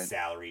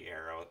salary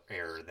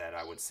error that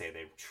I would say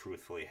they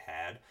truthfully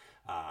had.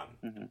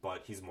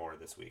 But he's more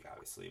this week,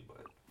 obviously.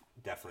 But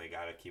definitely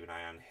got to keep an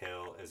eye on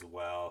Hill as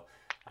well.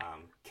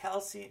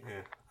 Kelce,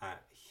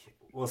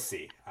 we'll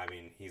see. I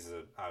mean, he's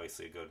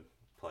obviously a good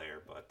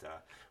player, but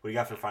what do you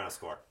got for final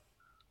score?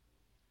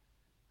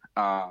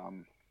 I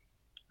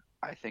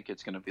think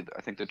it's going to be.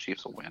 I think the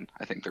Chiefs will win.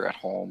 I think they're at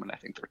home, and I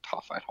think they're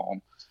tough at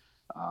home.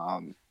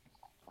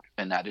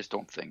 And I just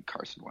don't think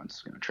Carson Wentz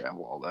is going to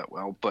travel all that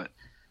well. But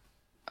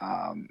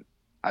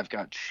I've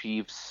got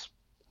Chiefs.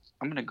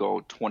 I'm going to go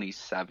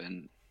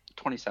 27-17.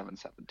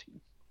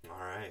 All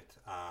right.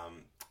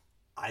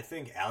 I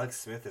think Alex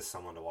Smith is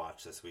someone to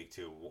watch this week,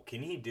 too.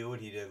 Can he do what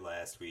he did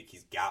last week?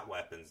 He's got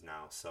weapons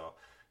now, so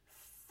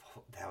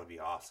that would be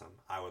awesome.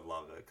 I would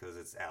love it because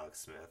it's Alex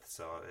Smith,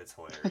 so it's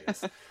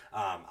hilarious.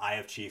 I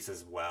have Chiefs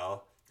as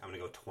well. I'm going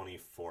to go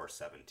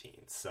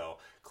 24-17. So,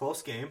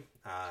 close game,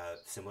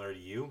 similar to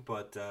you,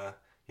 but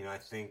I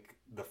think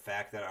the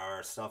fact that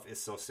our stuff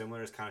is so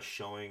similar is kind of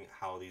showing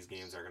how these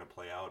games are going to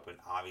play out, but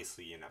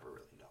obviously you never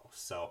really know.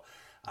 So,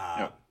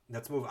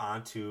 let's move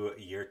on to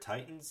your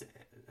Titan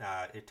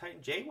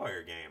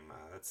Jaguar game.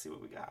 Let's see what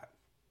we got.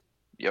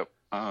 Yep.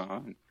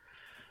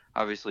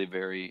 Obviously,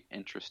 very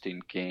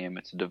interesting game.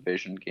 It's a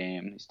division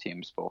game. These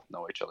teams both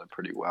know each other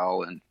pretty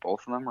well, and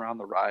both of them are on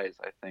the rise.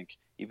 I think,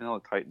 even though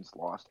the Titans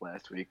lost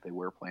last week, they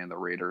were playing the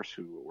Raiders,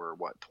 who were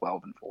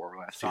 12-4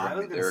 last year. I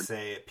was going to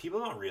say,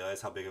 people don't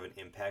realize how big of an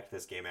impact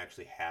this game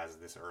actually has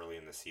this early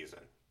in the season.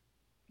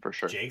 For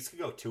sure. Jags could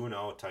go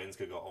 2-0, Titans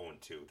could go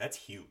 0-2. That's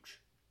huge.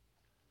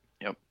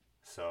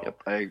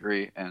 Yep, I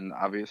agree. And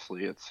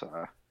obviously, it's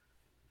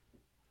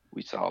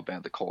we saw how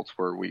bad the Colts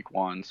were week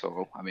 1.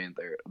 So I mean,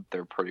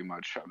 they're pretty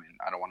much. I mean,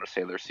 I don't want to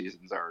say their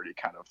season's already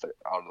kind of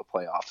out of the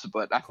playoffs,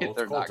 but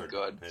they're Colts not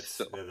good.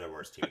 They're the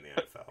worst team in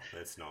the NFL.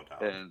 That's no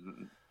doubt.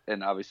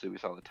 And obviously, we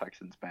saw the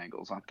Texans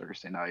Bengals on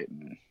Thursday night,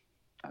 and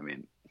I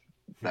mean,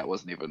 that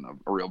wasn't even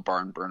a real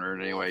barn burner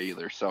in any way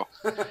either. So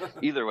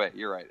either way,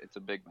 you're right. It's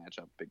a big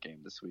matchup, big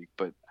game this week.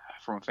 But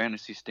from a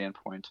fantasy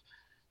standpoint,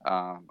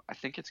 I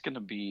think it's going to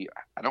be.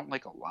 I don't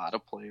like a lot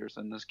of players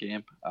in this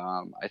game.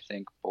 I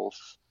think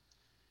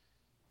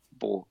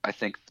I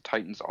think the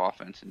Titans'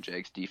 offense and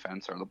Jags'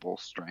 defense are the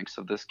both strengths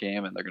of this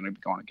game, and they're going to be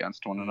going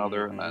against one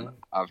another. And then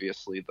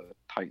obviously the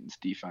Titans'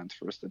 defense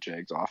versus the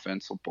Jags'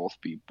 offense will both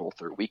be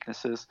their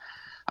weaknesses.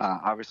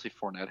 Obviously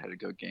Fournette had a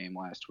good game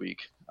last week.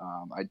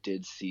 I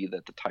did see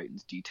that the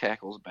Titans' D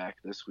tackle's back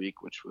this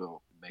week, which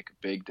will make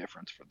a big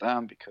difference for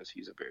them because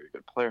he's a very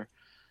good player.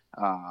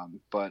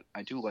 But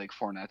I do like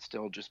Fournette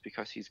still just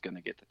because he's going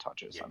to get the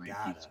touches.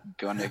 He's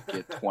going to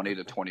get 20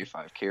 to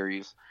 25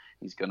 carries.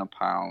 He's going to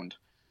pound.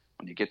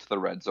 When you get to the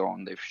red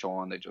zone, they've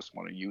shown they just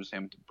want to use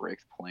him to break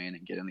the plane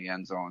and get in the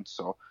end zone.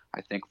 So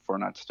I think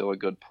Fournette's still a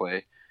good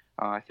play.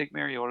 I think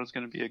Mariota's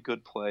going to be a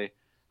good play.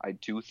 I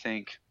do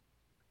think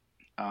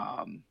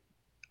um,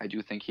 I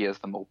do think he has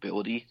the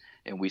mobility,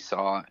 and we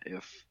saw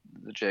if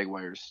the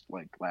Jaguars,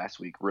 like last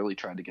week, really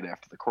tried to get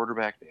after the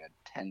quarterback. They had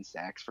 10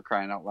 sacks for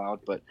crying out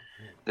loud, but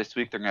this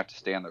week they're going to have to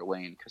stay on their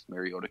lane because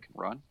Mariota can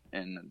run,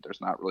 and there's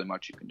not really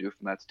much you can do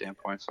from that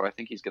standpoint. So I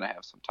think he's going to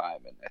have some time,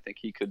 and I think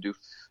he could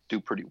do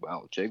pretty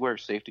well.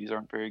 Jaguars safeties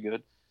aren't very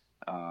good,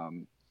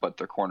 but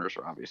their corners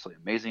are obviously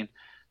amazing.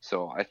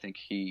 So I think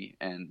he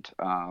and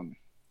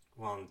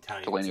Well, and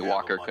Titans Delaney have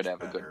Walker much could have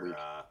better, a good week.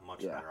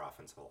 Much Yeah. better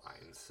offensive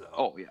line. So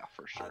Oh yeah,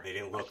 for sure. they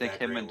didn't I look think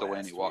that him great and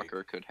Delaney last Walker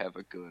week. could have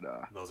a good.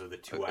 Those are the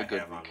two I good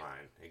have on week.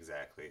 mine.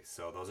 Exactly.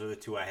 So those are the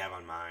two I have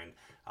on mine.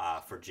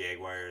 For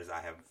Jaguars, I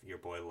have your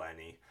boy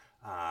Lenny.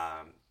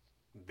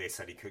 They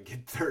said he could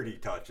get 30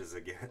 touches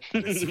again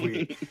this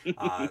week.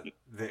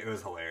 It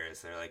was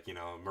hilarious. They're like,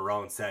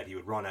 Marone said he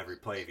would run every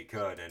play if he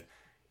could, and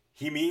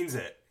he means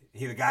it.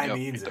 The guy Yep,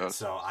 means he it. does.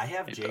 So I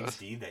have He James does.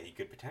 D that he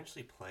could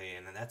potentially play,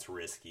 and that's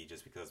risky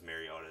just because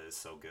Mariota is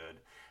so good.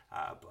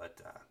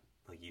 But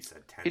like you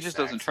said, 10 He just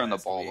doesn't sacks turn the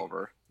last ball week.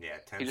 over. Yeah,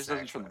 10 He just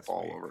doesn't sacks turn the last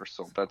ball week. over.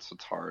 So that's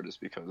what's hard is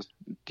because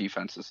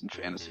defenses and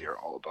fantasy Mhm. are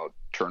all about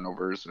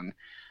turnovers, and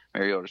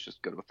Mariota's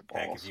just good with the ball.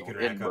 Heck, if you So can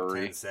and rack up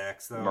Murray, 10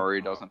 sacks, though.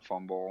 Murray doesn't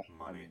fumble.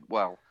 money. I mean,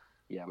 well,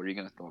 yeah, but are you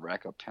going to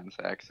rack up 10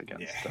 sacks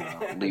against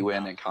Yeah.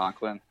 Lewin No. and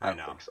Conklin? I I don't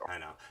know. think so. I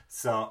know.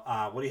 So,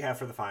 what do you have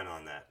for the final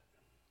on that?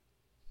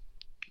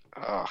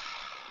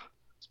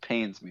 This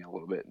pains me a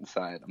little bit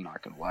inside. I'm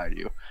not going to lie to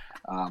you.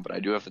 But I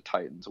do have the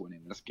Titans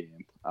winning this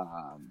game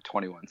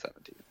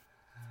 21-17.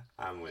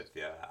 I'm with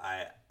you.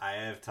 I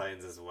have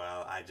Titans as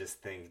well. I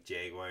just think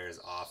Jaguars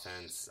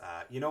offense.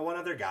 One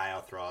other guy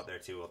I'll throw out there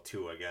too. Well,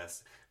 two, I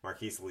guess.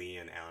 Marquise Lee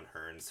and Alan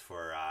Hearns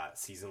for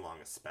season long,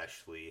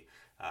 especially.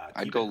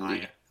 I'd go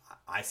Lee.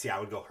 I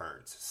would go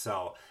Hearns.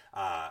 So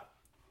I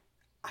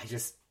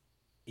just,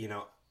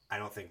 I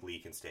don't think Lee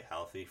can stay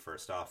healthy.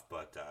 First off,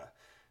 but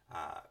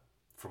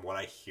from what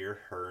I hear,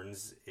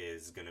 Hearns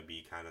is going to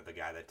be kind of the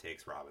guy that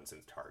takes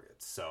Robinson's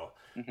targets. So.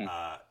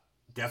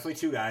 Definitely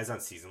two guys on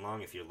season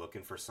long. If you're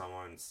looking for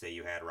someone, say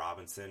you had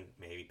Robinson,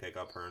 maybe pick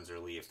up Hearns or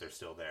Lee if they're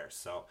still there.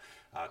 So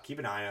keep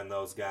an eye on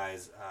those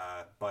guys.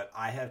 But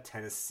I have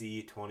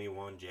Tennessee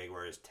 21,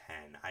 Jaguars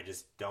 10. I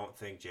just don't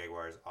think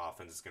Jaguars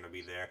offense is going to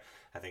be there.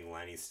 I think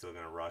Lenny's still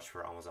going to rush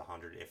for almost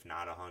 100, if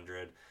not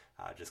 100,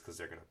 just because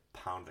they're going to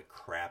pound the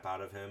crap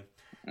out of him.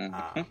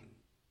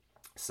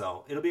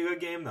 So it'll be a good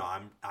game, though.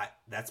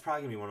 That's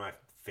probably going to be one of my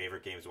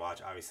favorite games to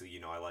watch.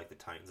 Obviously, I like the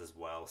Titans as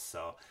well,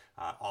 so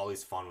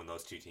always fun when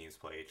those two teams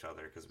play each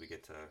other because we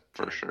get to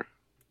For sure.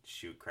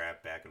 shoot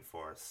crap back and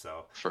forth.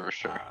 So For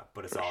sure.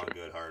 but it's For all sure.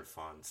 good, hard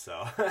fun.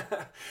 So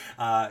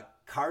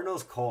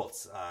Cardinals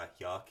Colts,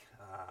 yuck.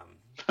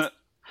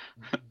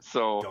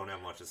 So Don't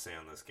have much to say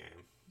on this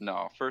game.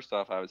 no, first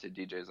off, obviously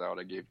DJ's out.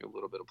 I gave you a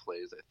little bit of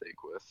plays, I think,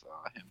 with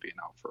him being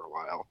out for a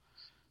while.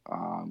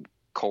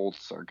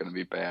 Colts are going to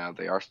be bad.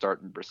 They are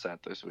starting Brissett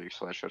this week,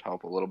 so that should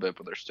help a little bit,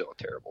 but they're still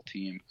a terrible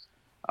team.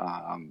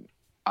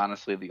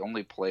 Honestly, the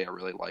only play I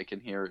really like in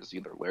here is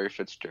either Larry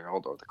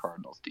Fitzgerald or the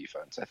Cardinals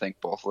defense. I think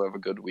both will have a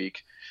good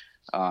week.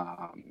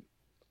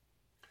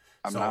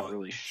 I'm not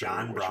really sure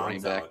John which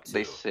running Brown's back. out, too.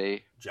 They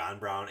say John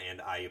Brown and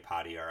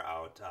Ayupati are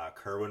out.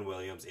 Kerwin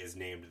Williams is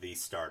named the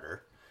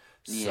starter.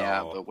 yeah,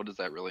 So- but what does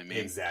that really mean?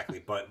 Exactly,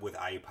 but with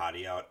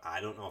Ayupati out,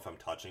 I don't know if I'm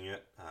touching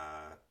it.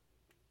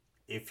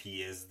 If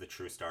he is the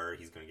true starter,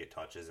 he's going to get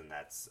touches, and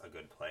that's a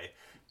good play.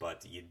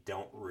 But you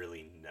don't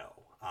really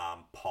know.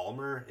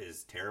 Palmer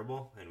is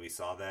terrible, and we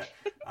saw that.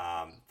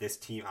 This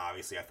team,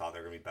 obviously, I thought they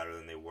were going to be better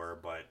than they were,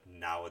 but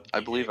now with DJ, I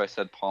believe I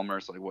said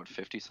Palmer's like,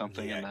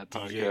 50-something in that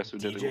podcast. We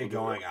did a DJ little bit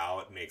going of-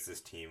 out makes this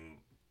team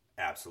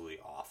absolutely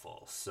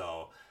awful.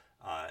 So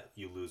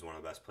you lose one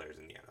of the best players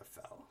in the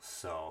NFL.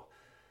 So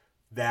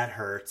that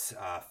hurts.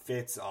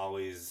 Fitz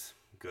always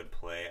good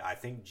play. I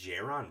think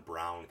Jaron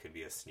Brown could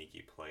be a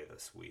sneaky play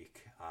this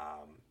week.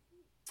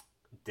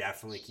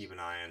 Definitely keep an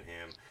eye on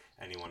him.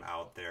 Anyone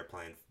out there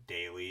playing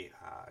daily,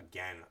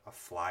 again, a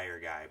flyer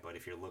guy. But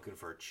if you're looking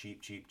for a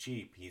cheap,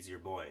 he's your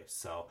boy.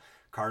 So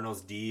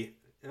Cardinals D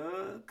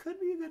could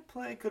be a good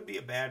play, could be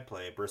a bad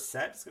play.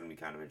 Brissett is going to be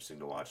kind of interesting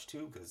to watch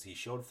too because he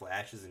showed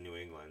flashes in New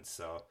England.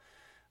 So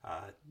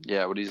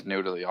Yeah, but he's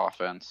new to the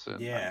offense. And,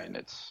 Yeah. I mean,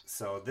 it's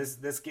So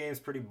this game's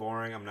pretty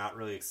boring. I'm not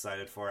really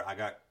excited for it. I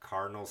got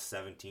Cardinals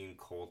 17,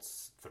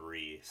 Colts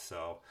 3.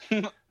 So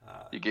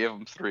you gave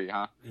him 3,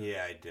 huh?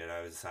 yeah, I did.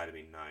 I decided to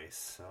be nice.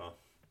 So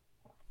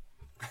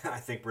I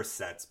think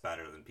Brissett's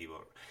better than people.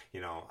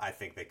 I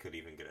think they could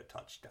even get a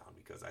touchdown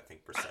because I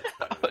think Brissett's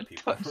better than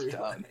people touchdown.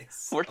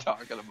 realize. We're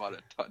talking about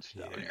a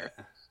touchdown Yeah. here.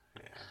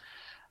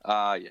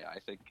 Yeah. Yeah, I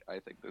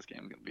think this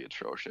game's gonna be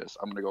atrocious.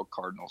 I'm gonna go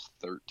Cardinals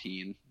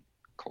 13,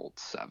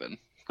 Colts 7.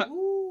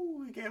 Ooh,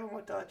 we gave him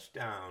a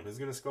touchdown. Who's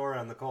going to score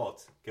on the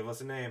Colts? Give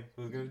us a name.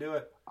 Who's going to do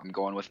it? I'm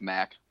going with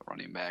Mac, the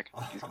running back.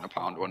 He's gonna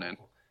pound one in.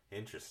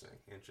 Interesting.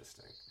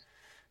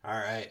 All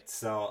right,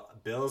 so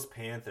Bills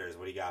Panthers.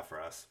 What do you got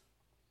for us?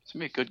 It's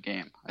gonna be a good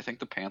game. I think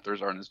the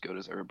Panthers aren't as good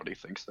as everybody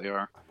thinks they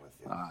are. I'm with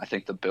you. I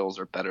think the Bills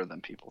are better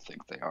than people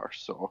think they are.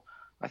 So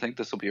I think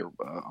this will be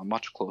a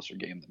much closer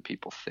game than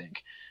people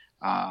think.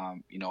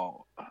 You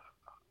know,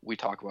 we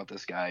talk about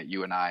this guy,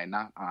 you and I,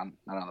 not on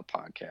the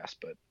podcast,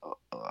 but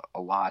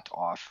a lot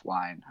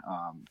offline.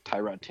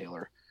 Tyrod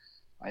Taylor,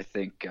 I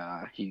think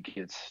he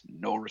gets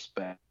no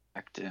respect,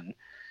 and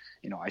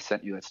you know, I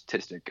sent you that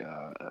statistic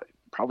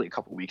probably a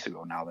couple weeks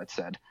ago now that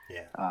said,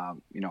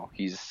 you know,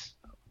 he's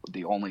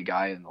the only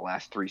guy in the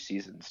last 3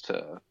 seasons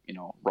to, you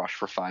know, rush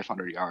for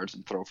 500 yards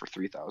and throw for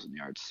 3,000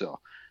 yards. So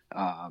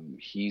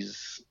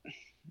he's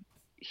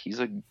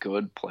a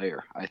good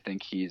player. I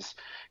think he's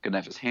going to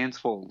have his hands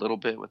full a little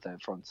bit with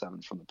that front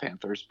seven from the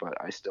Panthers, but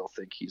I still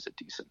think he's a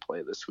decent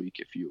play this week.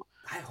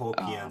 I hope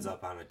he ends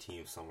up on a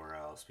team somewhere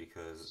else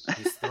because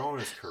he's throwing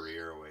his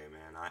career away,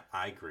 man.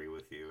 I agree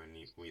with you, and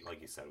we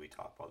like you said, we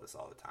talk about this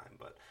all the time,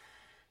 but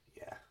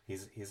yeah,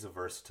 he's a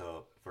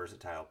versatile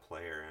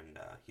player, and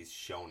he's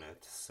shown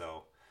it.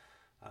 So,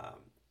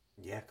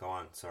 yeah, go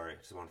on. Sorry, I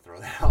just want to throw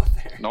that out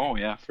there. No,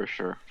 yeah, for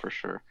sure.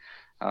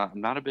 I'm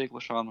not a big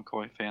LaShawn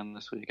McCoy fan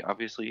this week.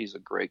 Obviously, he's a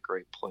great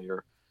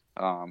player.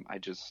 I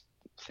just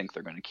think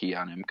they're going to key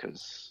on him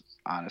because,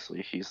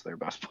 honestly, he's their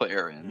best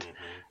player. And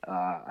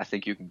I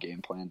think you can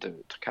game plan to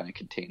kind of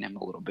contain him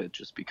a little bit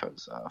just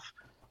because of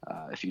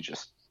if you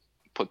just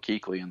put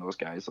Kuechly and those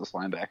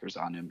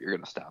linebackers on him, you're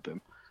going to stop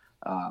him.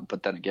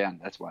 But then again,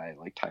 that's why I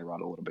like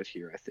Tyrod a little bit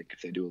here. I think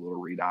if they do a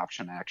little read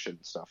option action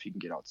stuff, he can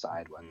get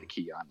outside when they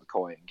key on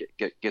McCoy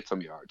and get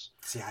some yards.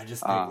 See, I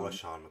just think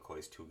LaShawn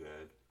McCoy's too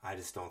good. I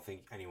just don't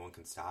think anyone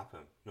can stop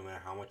him, no matter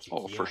how much you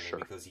key on him,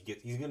 because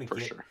he's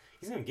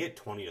gonna get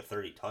 20 to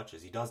 30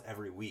 touches. He does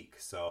every week.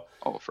 So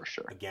for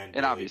sure. Again,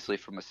 and obviously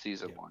from a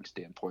season long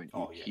standpoint,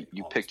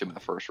 you picked him in the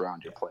first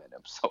round. You're playing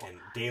him. So and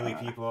daily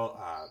people.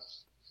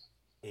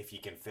 If you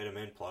can fit him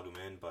in, plug him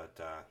in, but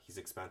he's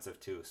expensive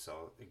too.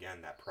 So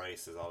again, that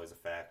price is always a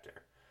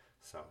factor.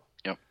 So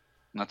yep,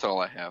 that's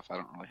all I have. I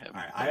don't really have.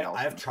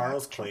 I have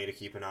Charles Clay to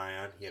keep an eye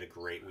on. He had a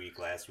great week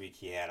last week.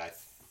 He had, I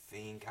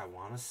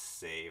want to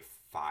say,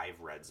 5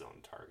 red zone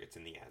targets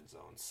in the end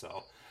zone.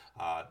 So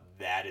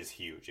that is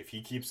huge. If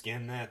he keeps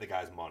getting that, the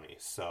guy's money.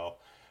 So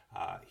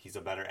he's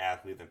a better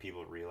athlete than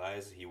people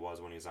realize. He was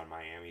when he was on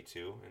Miami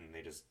too, and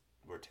they just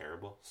were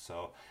terrible.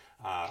 So.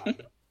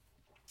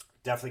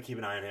 Definitely keep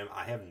an eye on him.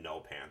 I have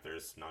no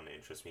Panthers. None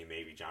interest me.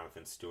 Maybe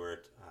Jonathan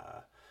Stewart,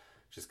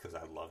 just because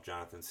I love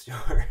Jonathan Stewart.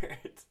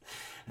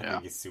 I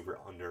think he's super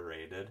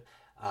underrated.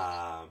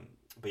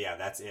 But yeah,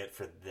 that's it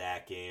for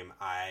that game.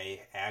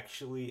 I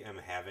actually am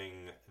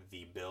having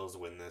the Bills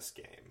win this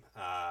game.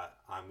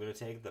 I'm going to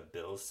take the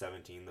Bills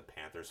 17, the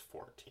Panthers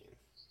 14.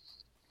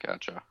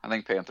 Gotcha. I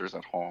think Panthers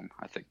at home.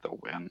 I think they'll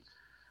win.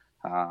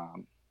 I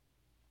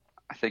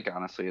think,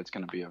 honestly, it's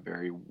going to be a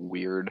very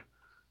weird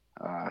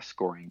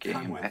scoring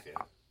game.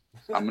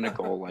 I'm going to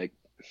go like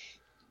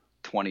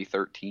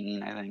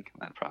 2013, I think.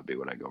 That'd probably be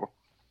what I go.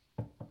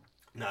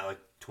 Not like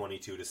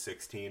 22 to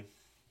 16.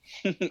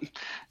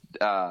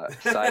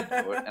 Side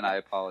note, and I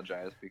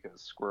apologize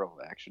because squirrel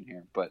action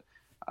here, but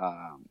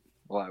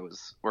while I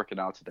was working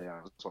out today,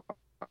 I was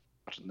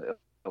watching the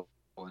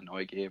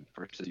Illinois game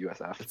versus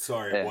USF.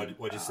 Sorry,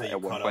 what'd you say? You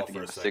cut out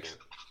for a second.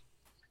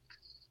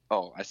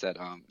 Oh, I said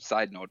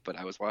side note, but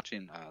I was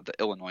watching the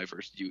Illinois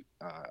versus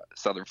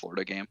Southern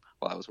Florida game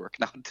while I was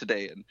working out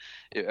today, and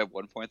at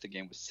one point the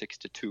game was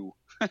 6-2.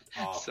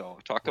 So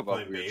talk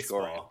about weird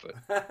scoring,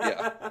 but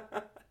yeah.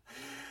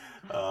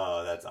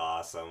 Oh, that's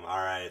awesome. All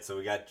right, so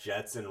we got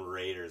Jets and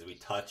Raiders. We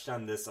touched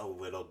on this a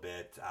little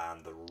bit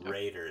on the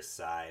Raiders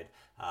side.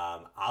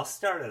 I'll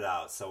start it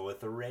out. So with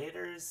the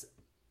Raiders,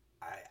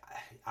 I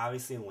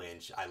obviously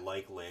Lynch. I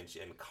like Lynch,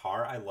 and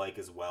Carr I like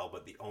as well,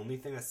 but the only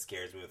thing that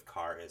scares me with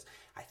Carr is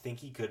I think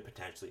he could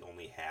potentially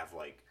only have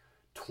like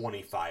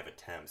 25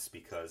 attempts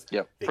because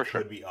they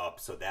could be up.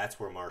 So that's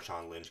where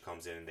Marshawn Lynch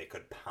comes in, and they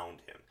could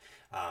pound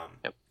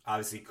him.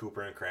 Obviously,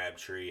 Cooper and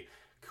Crabtree.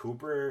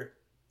 Cooper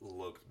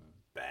looked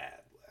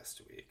bad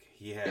last week.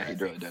 He had he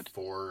really did.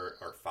 4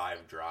 or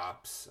 5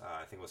 drops.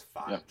 I think it was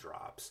 5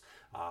 drops.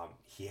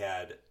 He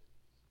had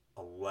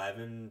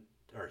 11,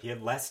 or he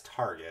had less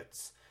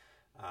targets.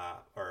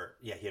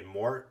 He had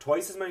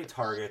twice as many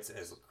targets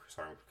as.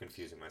 Sorry, I'm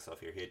confusing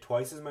myself here. He had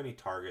twice as many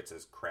targets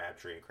as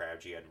Crabtree, and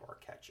Crabtree had more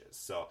catches.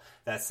 So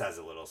that says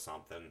a little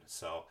something.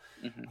 So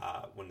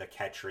when the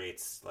catch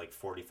rate's like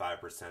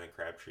 45% and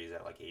Crabtree's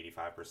at like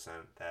 85%,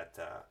 that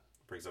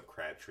brings up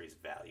Crabtree's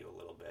value a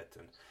little bit.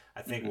 And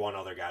I think one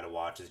other guy to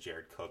watch is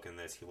Jared Cook in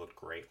this. He looked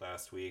great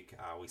last week.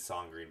 We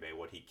saw in Green Bay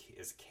what he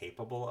is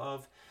capable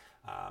of.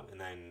 And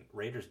then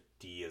Raiders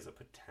D is a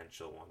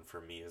potential one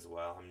for me as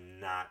well. I'm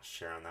not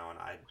sure on that one.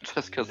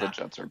 Just because the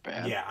Jets are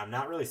bad. Yeah, I'm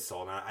not really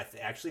sold on it. I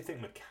actually think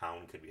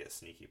McCown could be a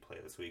sneaky play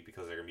this week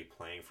because they're going to be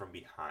playing from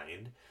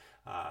behind.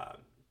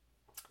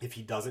 If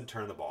he doesn't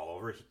turn the ball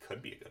over, he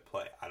could be a good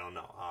play. I don't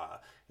know.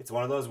 It's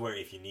one of those where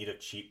if you need a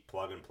cheap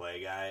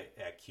plug-and-play guy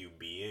at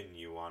QB and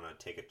you want to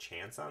take a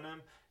chance on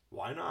him,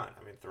 why not?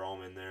 I mean, throw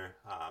him in there.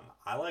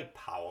 I like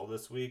Powell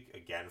this week,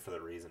 again, for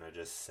the reason I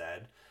just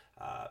said.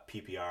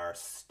 PPR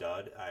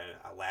stud.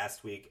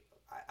 Last week,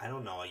 I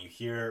don't know. You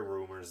hear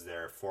rumors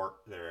they're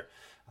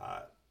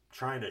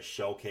trying to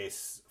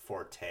showcase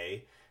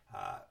Forte.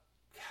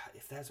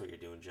 If that's what you're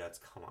doing, Jets,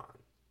 come on.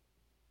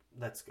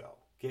 Let's go.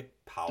 Get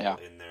Powell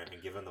in there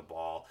and give him the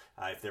ball.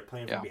 If they're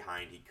playing from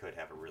behind, he could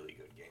have a really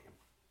good game.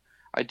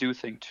 I do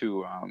think,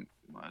 too,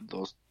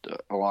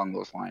 along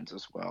those lines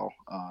as well,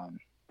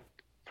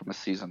 from a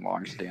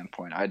season-long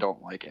standpoint, I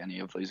don't like any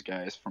of these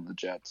guys from the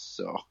Jets.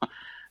 So,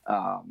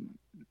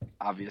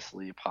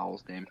 obviously,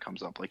 Powell's name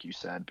comes up, like you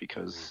said,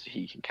 because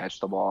he can catch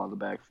the ball out of the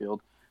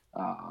backfield.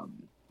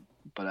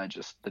 But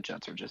the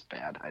Jets are just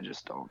bad. I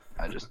just don't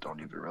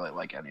even really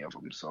like any of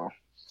them. So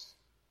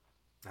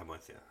I'm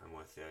with you.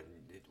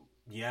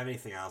 Do you have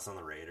anything else on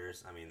the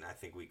Raiders? I mean, I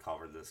think we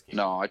covered this game.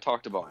 No, I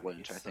talked about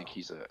Lynch. I think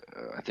he's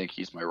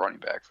my running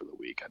back for the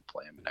week. I'd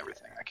play him in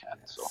everything I can.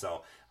 Yeah.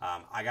 So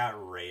I got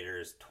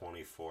Raiders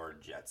 24,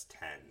 Jets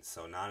 10.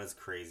 So not as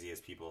crazy as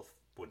people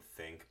would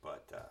think,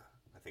 but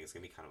I think it's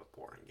gonna be kind of a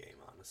boring game,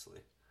 honestly.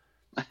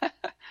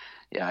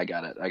 Yeah, I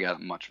got it. I got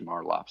it much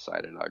more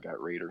lopsided. I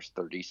got Raiders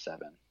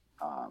 37.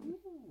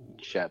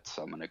 Jets,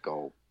 I'm gonna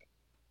go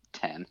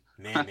 10.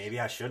 Man, maybe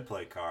I should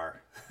play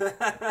Carr.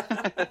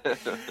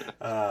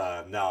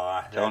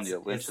 Telling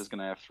you, Lynch is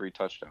gonna have 3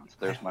 touchdowns.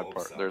 There's my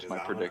part. So, there's my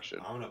prediction.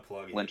 I'm gonna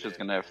plug him Lynch is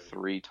gonna have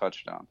 3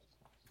 touchdowns.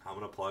 I'm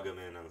gonna plug him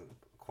in on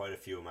quite a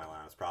few of my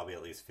lineups, probably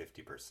at least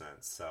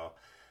 50%. So,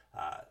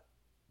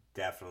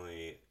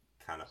 definitely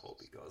kind of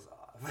hope he goes off.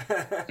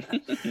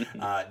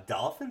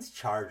 Dolphins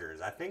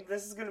Chargers. I think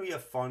this is going to be a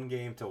fun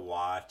game to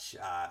watch.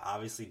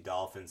 Obviously,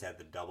 Dolphins had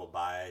the double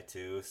bye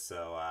too,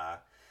 so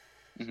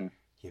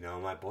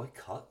my boy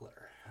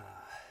Cutler.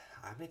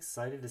 I'm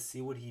excited to see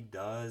what he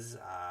does.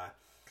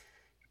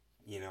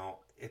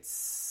 It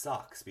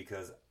sucks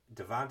because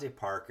Devontae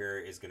Parker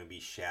is going to be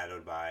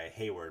shadowed by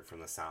Hayward from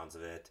the sounds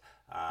of it.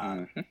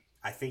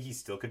 I think he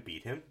still could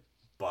beat him,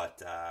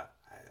 but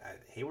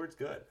Hayward's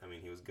good. I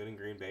mean, he was good in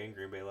Green Bay, and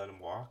Green Bay let him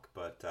walk.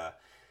 But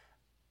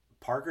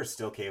Parker's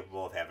still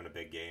capable of having a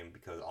big game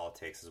because all it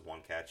takes is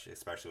one catch,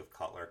 especially with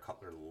Cutler.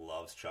 Cutler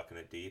loves chucking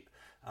it deep.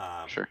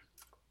 Sure.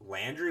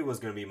 Landry was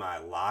going to be my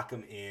lock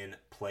him in,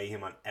 play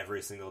him on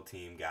every single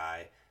team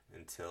guy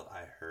until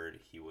I heard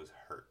he was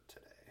hurt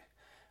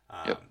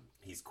today.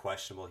 He's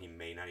questionable. He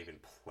may not even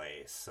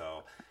play.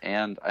 So,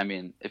 and, I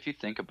mean, if you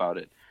think about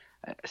it,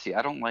 see,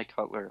 I don't like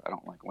Cutler. I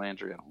don't like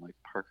Landry. I don't like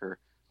Parker.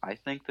 I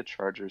think the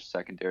Chargers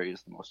secondary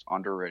is the most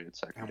underrated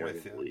secondary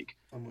in the league.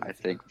 I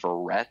think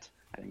Verrett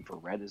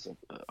is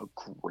a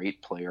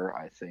great player.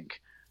 I think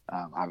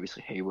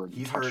obviously Hayward.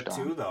 He's hurt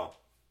too, though.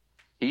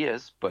 He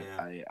is, but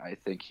I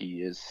think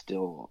he is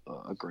still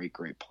a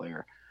great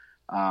player.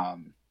 I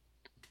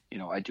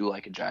do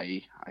like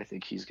Ajayi. I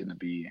think he's going to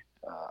be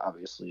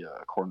obviously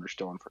a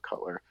cornerstone for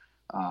Cutler.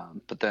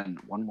 But then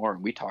one more,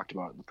 and we talked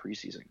about it in the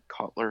preseason.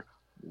 Cutler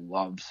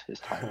loves his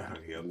tight end.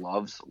 Yep.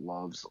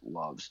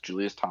 Loves.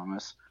 Julius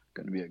Thomas,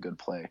 going to be a good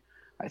play.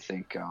 I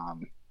think,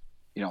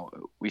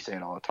 we say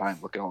it all the time.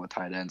 Look at all the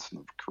tight ends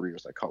and the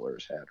careers that Cutler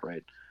has had,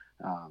 right?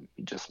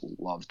 He just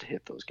loves to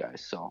hit those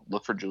guys. So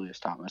look for Julius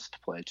Thomas to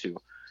play too.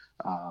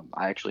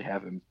 I actually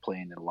have him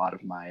playing in a lot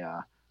of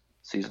my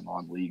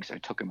season-long leagues. I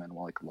took him in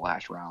the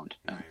last round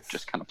and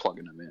just kind of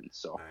plugging him in.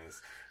 So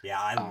nice. Yeah,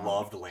 I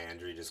loved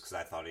Landry just because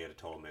I thought he had a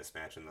total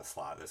mismatch in the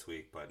slot this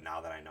week. But now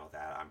that I know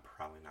that, I'm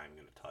probably not even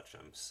going to touch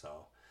him.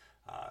 So,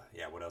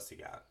 what else you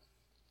got?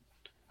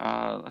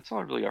 That's all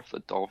I really got for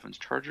the Dolphins.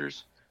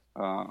 Chargers.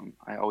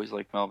 I always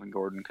like Melvin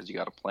Gordon because you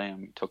got to play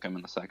him. You took him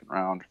in the second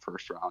round,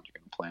 first round. You're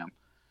going to play him.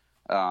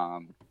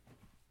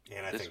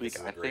 And I think this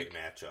is a great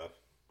matchup.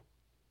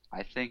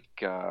 I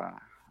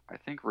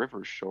think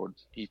Rivers showed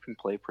he can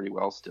play pretty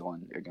well still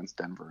against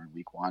Denver in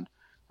Week 1.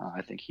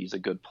 I think he's a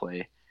good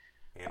play.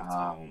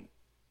 And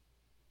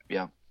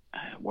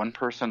one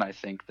person I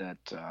think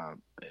that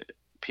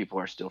people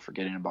are still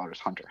forgetting about is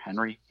Hunter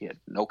Henry. He had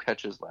no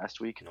catches last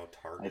week. No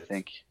targets.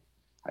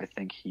 I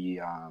think he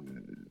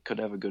could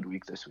have a good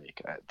week this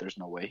week. There's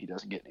no way he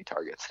doesn't get any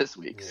targets this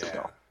week.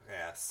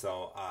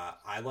 So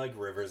I like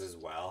Rivers as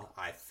well.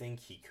 I think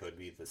he could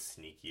be the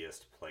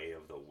sneakiest play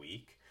of the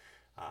week.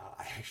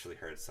 I actually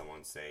heard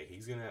someone say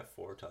he's going to have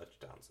 4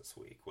 touchdowns this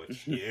week,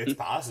 which it's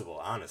possible,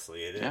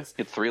 honestly. It is.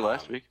 He had 3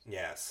 last week.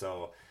 Yeah,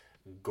 so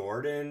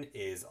Gordon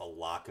is a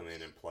lock him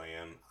in and play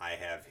him. I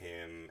have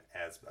him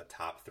as a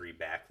top 3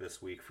 back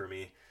this week for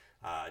me.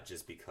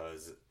 Just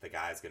because the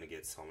guy's going to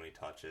get so many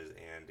touches,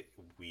 and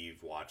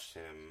we've watched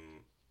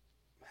him,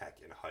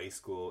 in high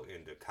school,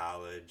 into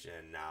college,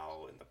 and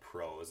now in the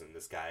pros, and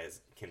this guy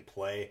can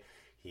play.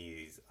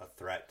 He's a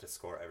threat to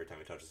score every time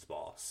he touches the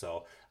ball.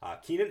 So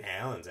Keenan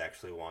Allen's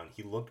actually one.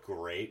 He looked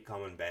great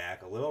coming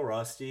back, a little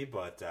rusty,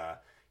 but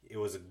it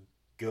was a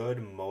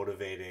good,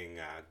 motivating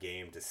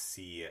game to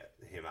see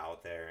him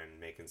out there and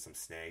making some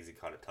snags. He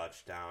caught a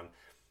touchdown.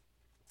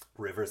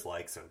 Rivers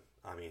likes him.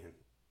 I mean,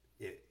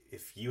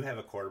 if you have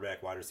a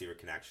quarterback wide receiver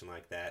connection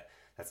like that,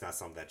 that's not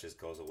something that just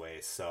goes away.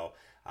 So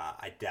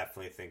I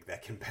definitely think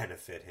that can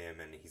benefit him,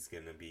 and he's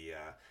going to be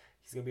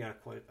on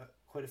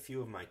quite a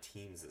few of my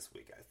teams this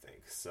week, I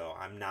think. So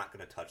I'm not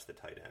going to touch the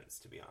tight ends,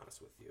 to be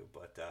honest with you.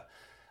 But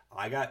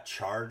I got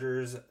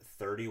Chargers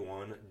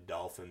 31,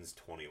 Dolphins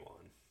 21.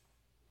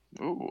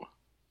 Ooh.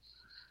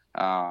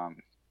 Um,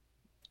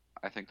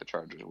 I think the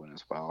Chargers win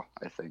as well.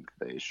 I think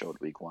they showed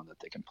week one that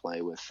they can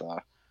play with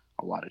a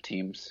lot of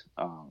teams.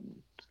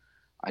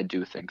 I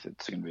do think that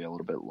it's going to be a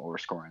little bit lower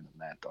scoring than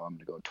that, though. I'm going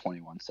to go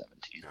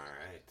 21-17. All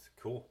right,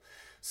 cool.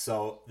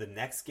 So the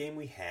next game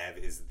we have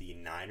is the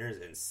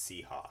Niners and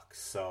Seahawks.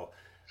 So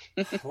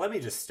let me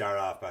just start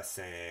off by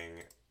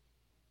saying,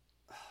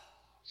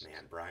 oh,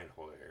 man, Brian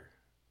Hoyer,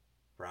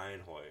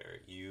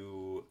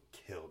 you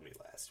killed me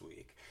last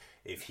week.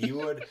 If he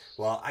would,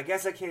 well, I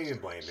guess I can't even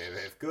blame him.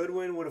 If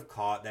Goodwin would have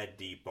caught that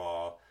deep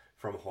ball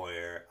from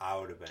Hoyer, I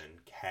would have been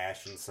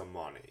cashing some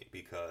money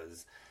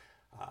because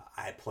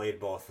I played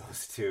both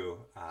those two.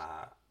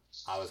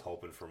 I was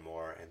hoping for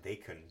more, and they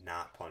could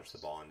not punch the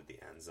ball into the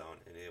end zone,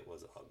 and it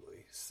was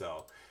ugly.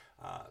 So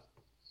uh,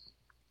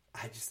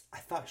 I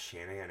thought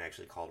Shanahan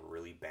actually called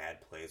really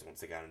bad plays once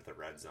they got into the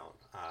red zone.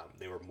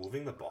 They were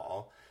moving the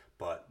ball,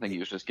 but I think he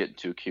was just getting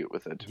too cute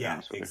with it.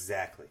 Yeah,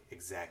 exactly.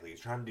 He's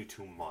trying to do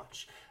too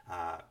much.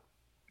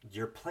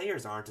 Your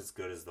players aren't as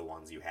good as the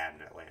ones you had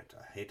in Atlanta.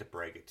 I hate to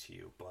break it to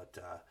you, but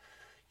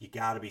you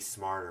got to be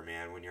smarter,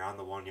 man. When you're on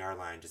the 1 yard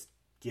line, just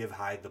give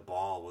Hyde the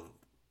ball with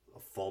a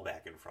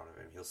fullback in front of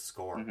him. He'll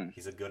score. Mm-hmm.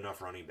 He's a good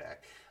enough running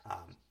back.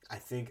 I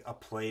think a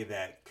play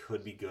that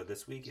could be good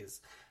this week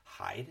is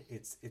Hyde.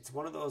 It's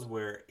one of those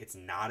where it's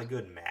not a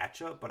good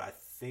matchup, but I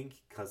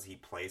think because he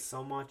plays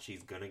so much,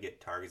 he's going to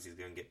get targets, he's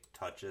going to get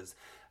touches.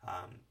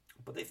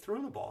 But they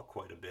threw the ball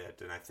quite a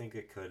bit, and I think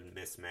it could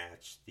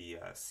mismatch the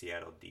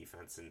Seattle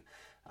defense. And,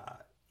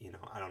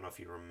 I don't know if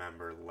you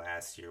remember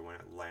last year when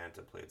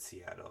Atlanta played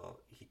Seattle,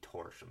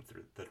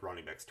 the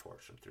running backs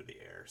torched them through the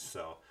air.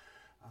 So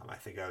I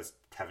think that was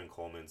Tevin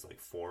Coleman's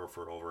 4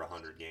 for over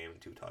 100 game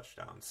and 2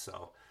 touchdowns.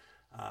 So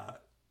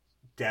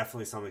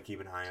definitely something to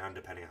keep an eye on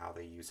depending on how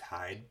they use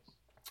Hyde.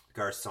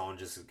 Garcon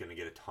just is going to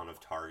get a ton of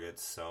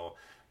targets. So,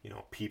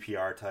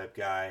 PPR type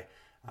guy.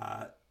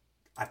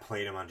 I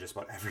played him on just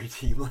about every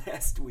team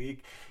last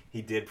week.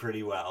 He did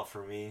pretty well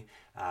for me.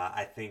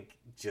 I think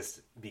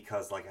just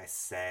because, like I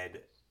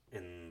said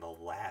in the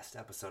last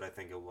episode, I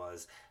think it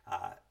was,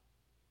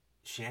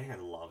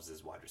 Shanahan loves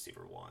his wide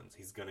receiver ones.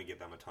 He's going to give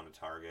them a ton of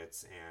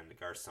targets, and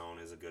Garcon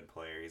is a good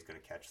player. He's going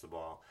to catch the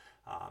ball.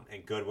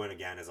 And Goodwin,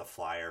 again, is a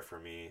flyer for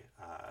me.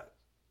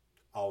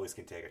 Always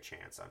can take a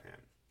chance on him.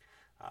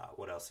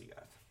 What else you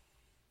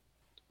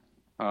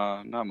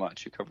got? Not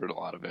much. You covered a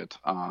lot of it.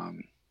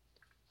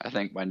 I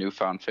think my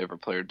newfound favorite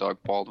player, Doug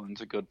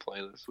Baldwin's a good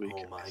play this week.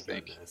 Oh my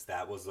goodness,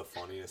 that was the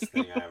funniest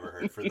thing I ever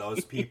heard. For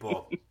those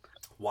people,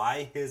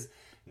 why his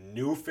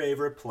new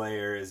favorite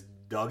player is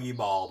Dougie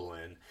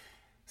Baldwin.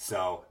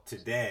 So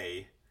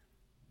today,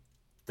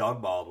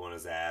 Doug Baldwin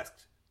is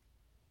asked,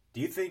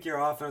 do you think your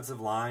offensive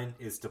line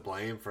is to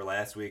blame for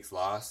last week's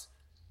loss?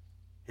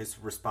 His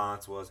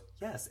response was,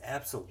 yes,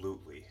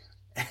 absolutely.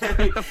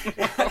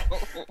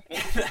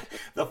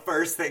 The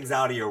first things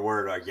out of your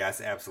word are,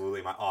 yes,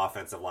 absolutely, my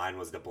offensive line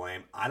was to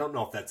blame. I don't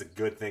know if that's a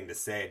good thing to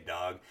say,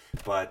 Doug,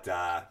 but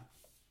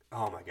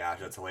oh my gosh,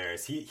 that's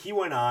hilarious. He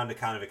went on to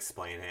kind of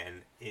explain it,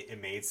 and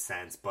it made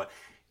sense. But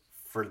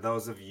for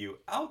those of you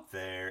out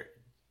there,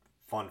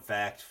 fun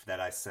fact that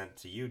I sent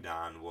to you,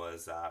 Don,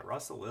 was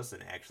Russell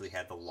Wilson actually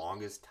had the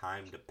longest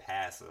time to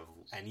pass of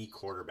any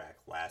quarterback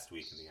last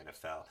week in the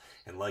NFL.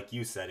 And like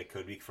you said, it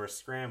could be for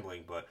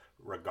scrambling, but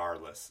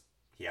regardless,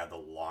 he had the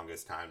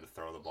longest time to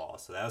throw the ball.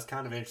 So that was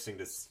kind of interesting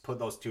to put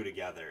those two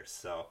together.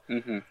 So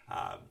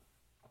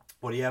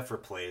what do you have for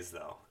plays,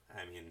 though?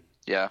 I mean...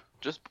 Yeah,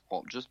 just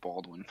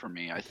Baldwin for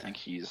me. I think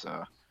he's...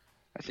 I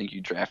think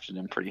you drafted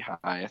him pretty high.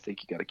 I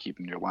think you got to keep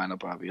him in your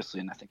lineup, obviously,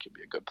 and I think he'll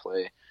be a good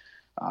play.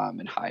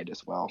 And Hyde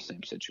as well,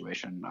 same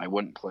situation. I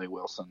wouldn't play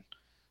Wilson.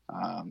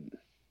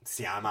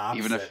 See, I'm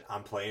opposite.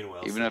 I'm playing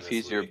Wilson. Even if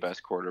he's your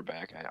best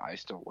quarterback, I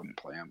still wouldn't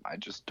play him. I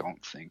just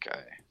don't think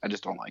I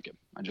just don't like him.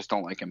 I just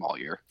don't like him all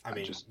year. I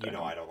mean,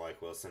 I don't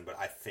like Wilson, but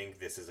I think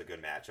this is a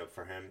good matchup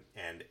for him.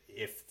 And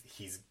if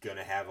he's going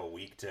to have a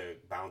week to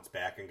bounce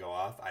back and go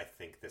off, I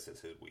think this is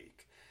his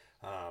week.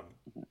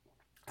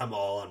 I'm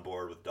all on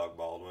board with Doug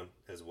Baldwin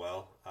as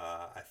well.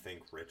 I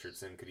think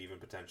Richardson could even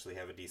potentially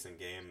have a decent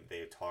game.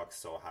 They talk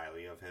so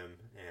highly of him,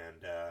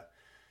 and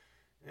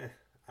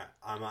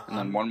and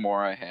then one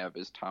more I have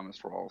is Thomas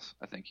Rawls.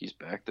 I think he's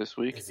back this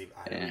week. Is he?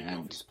 I don't even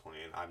know if he's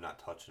playing. I'm not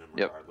touching him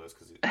regardless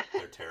because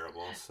they're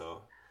terrible.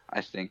 So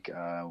I think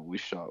we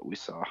saw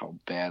how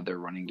bad their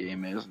running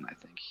game is, and I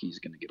think he's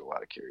going to get a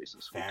lot of carries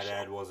this week. Fat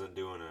Ed wasn't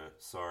doing it.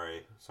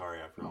 Sorry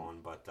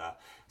everyone. No.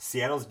 But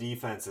Seattle's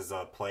defense is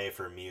a play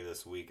for me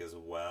this week as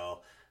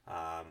well.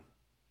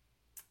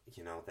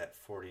 That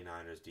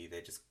 49ers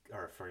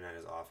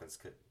offense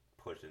could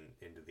push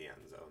into the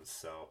end zone.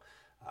 So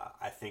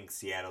I think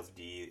Seattle's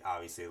D,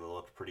 obviously, they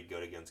looked pretty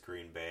good against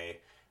Green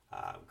Bay.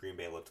 Green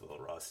Bay looked a little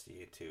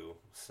rusty, too.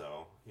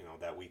 So,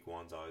 that week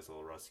one's always a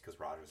little rusty because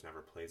Rodgers never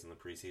plays in the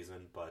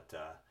preseason. But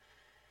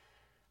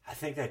I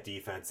think that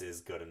defense is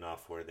good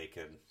enough where they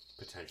could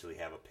potentially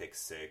have a pick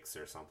six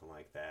or something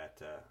like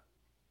that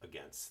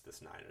against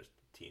this Niners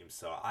team.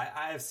 So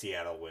I have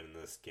Seattle win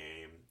this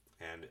game.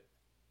 And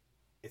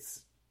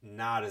it's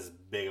not as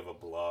big of a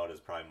blowout as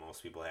probably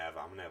most people have.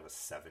 I'm gonna have a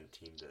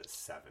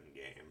 17-7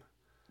 game.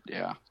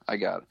 Yeah, I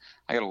got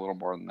a little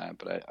more than that,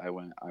 but I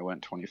went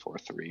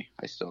 24-3.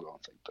 I still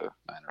don't think the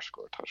Niners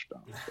score a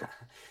touchdown. So.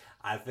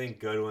 I think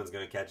Goodwin's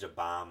gonna catch a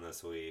bomb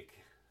this week.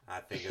 I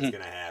think it's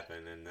gonna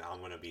happen, and I'm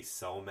gonna be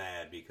so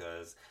mad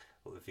because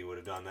if he would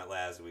have done that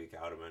last week,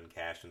 I would have been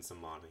cashing some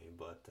money.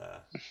 But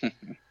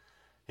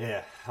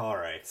yeah, all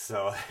right.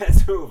 So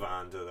let's move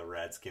on to the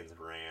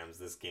Redskins-Rams.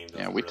 This game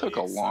doesn't we really took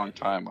a long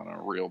excite me. time on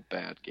a real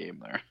bad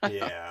game there.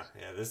 yeah,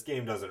 this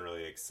game doesn't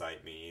really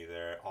excite me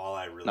either. All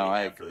I really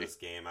I have for agree. this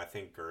game, I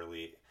think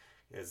Gurley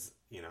is,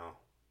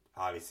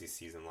 obviously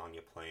season long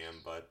you play him,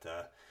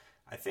 but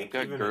I think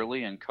I've got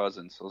Gurley and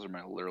Cousins. Those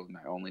are literally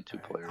my only two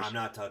players. I'm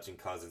not touching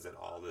Cousins at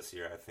all this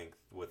year. I think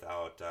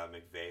without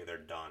McVay, they're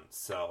done.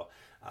 So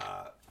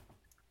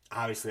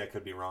obviously I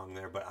could be wrong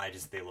there, but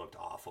they looked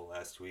awful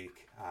last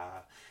week.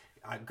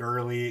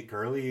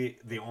 Gurley,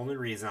 the only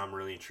reason I'm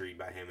really intrigued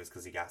by him is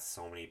because he got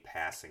so many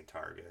passing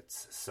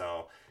targets.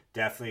 So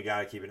definitely got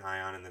to keep an eye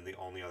on. And then the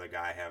only other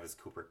guy I have is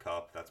Cooper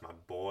Kupp. That's my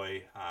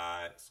boy.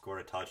 Scored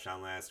a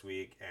touchdown last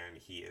week,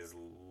 and he is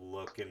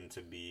looking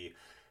to be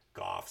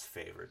Goff's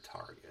favorite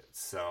target.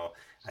 So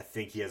I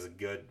think he has a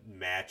good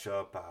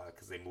matchup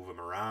because they move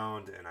him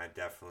around, and I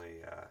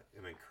definitely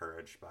am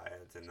encouraged by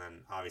it. And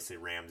then obviously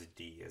Rams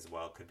D as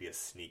well could be a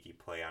sneaky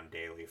play on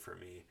daily for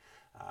me.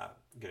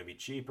 Going to be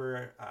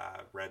cheaper.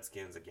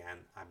 Redskins, again,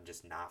 I'm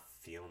just not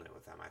feeling it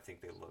with them. I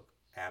think they look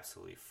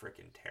absolutely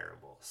freaking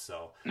terrible.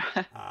 So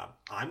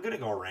I'm going to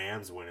go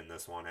Rams winning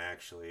this one,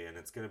 actually, and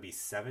it's going to be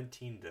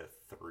 17-3.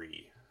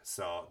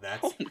 So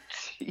that's.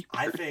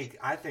 I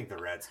think the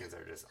Redskins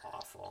are just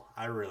awful.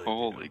 I really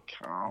Holy do.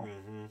 cow!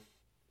 Mm-hmm.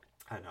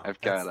 I know.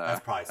 I've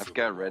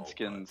got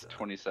Redskins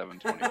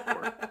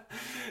 27-24.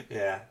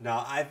 Yeah,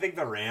 no, I think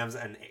the Rams,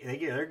 and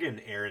they're getting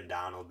Aaron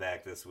Donald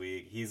back this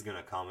week. He's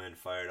gonna come in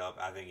fired up.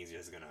 I think he's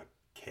just gonna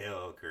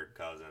kill Kirk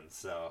Cousins.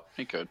 So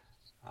he could.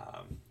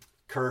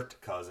 Kurt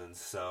Cousins.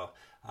 So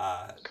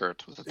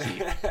Kurt with a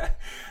T.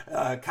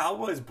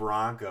 Cowboys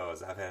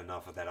Broncos. I've had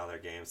enough of that other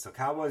game. So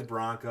Cowboys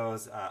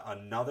Broncos,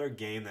 another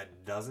game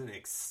that doesn't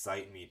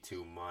excite me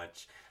too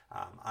much.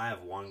 I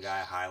have one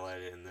guy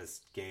highlighted in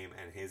this game,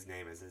 and his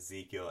name is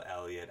Ezekiel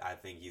Elliott. I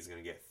think he's going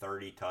to get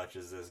 30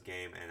 touches this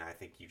game, and I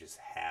think you just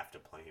have to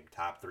play him.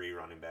 Top 3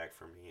 running back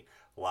for me.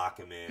 Lock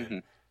him in. Mm-hmm.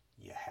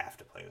 You have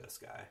to play this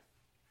guy.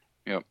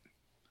 Yep.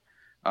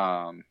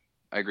 I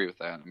agree with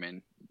that. I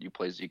mean, you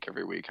play Zeke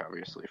every week,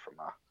 obviously,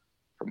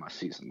 from a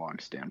season-long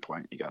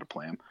standpoint. You got to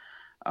play him.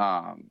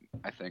 I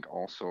think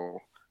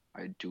also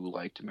I do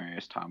like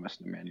Demaryius Thomas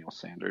and Emmanuel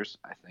Sanders.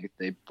 I think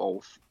they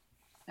both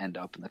end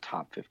up in the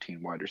top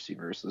 15 wide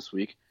receivers this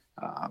week.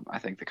 I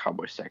think the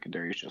Cowboys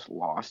secondary is just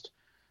lost.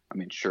 I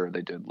mean, sure,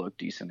 they did look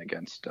decent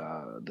against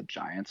the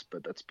Giants,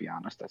 but let's be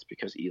honest, that's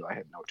because Eli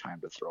had no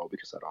time to throw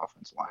because that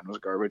offensive line was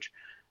garbage.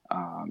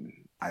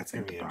 I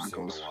think the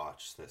Broncos to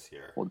watch this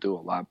year will do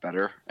a lot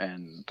better,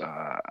 and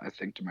I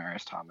think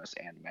Demaryius Thomas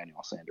and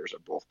Emmanuel Sanders are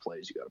both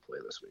plays you got to play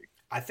this week.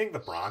 I think the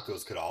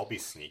Broncos could all be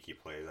sneaky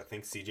plays. I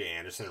think C.J.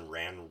 Anderson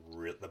ran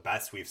the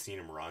best we've seen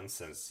him run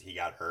since he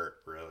got hurt,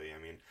 really.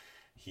 I mean,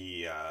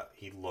 he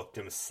looked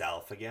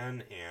himself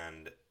again,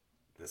 and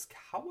this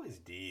Cowboys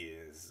D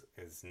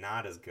is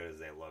not as good as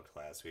they looked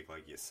last week,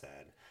 like you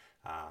said.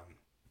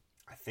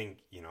 I think,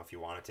 if you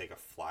want to take a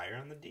flyer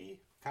on the D,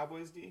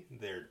 Cowboys D,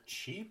 they're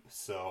cheap,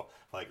 so,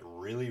 like,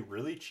 really,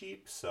 really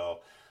cheap. So,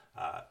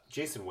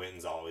 Jason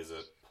Witten's always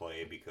a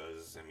play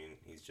because, I mean,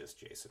 he's just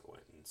Jason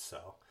Witten.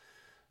 So,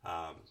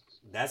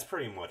 that's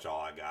pretty much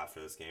all I got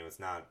for this game. It's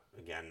not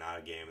a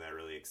game that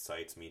really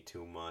excites me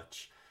too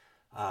much.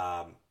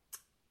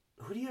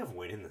 Who do you have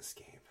winning this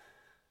game?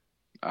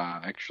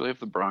 Actually, I have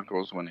the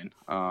Broncos winning.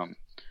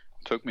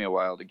 Took me a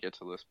while to get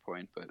to this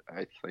point, but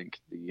I think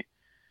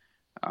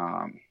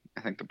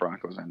the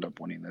Broncos end up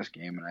winning this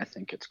game, and I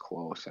think it's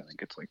close. I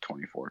think it's like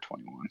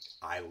 24-21.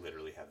 I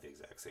literally have the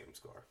exact same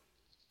score.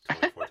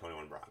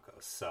 24-21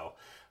 Broncos. So,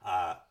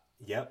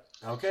 yep.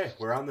 Okay,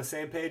 we're on the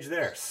same page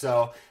there.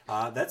 So,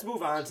 let's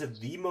move on to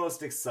the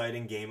most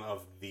exciting game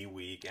of the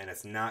week, and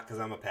it's not because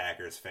I'm a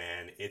Packers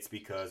fan. It's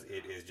because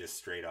it is just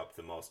straight up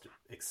the most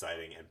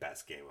exciting and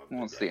best game of the day.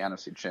 Well, it's the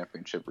NFC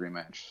Championship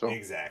rematch. So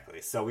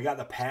exactly. So, we got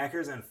the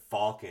Packers and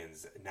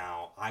Falcons.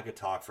 Now, I could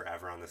talk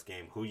forever on this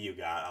game. Who you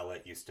got? I'll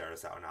let you start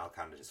us out, and I'll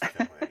kind of just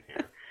fill in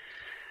here.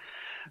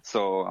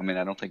 So, I mean,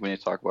 I don't think we need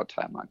to talk about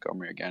Ty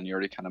Montgomery again. You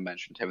already kind of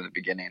mentioned him in the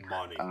beginning.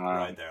 Money,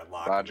 right there.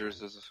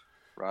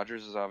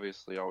 Rodgers is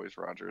obviously always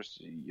Rodgers.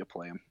 You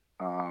play him.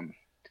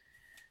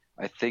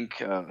 I think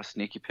a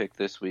sneaky pick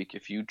this week,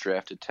 if you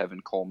drafted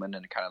Tevin Coleman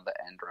in kind of the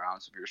end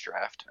rounds of your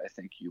draft, I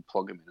think you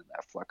plug him in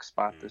that flex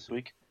spot this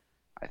week.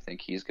 I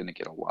think he's going to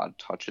get a lot of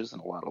touches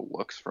and a lot of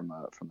looks from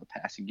the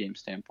passing game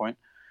standpoint.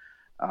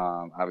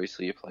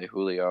 Obviously, you play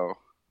Julio.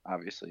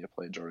 Obviously, you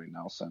play Jordy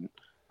Nelson.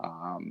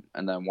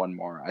 And then one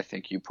more, I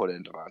think you put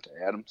in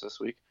Devontae Adams this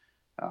week.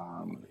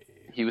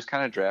 He was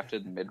kind of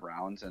drafted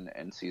mid-rounds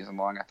and season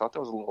long. I thought that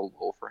was a little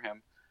low for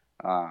him.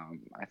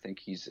 I think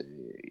he's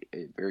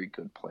a very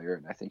good player,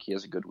 and I think he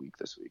has a good week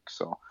this week.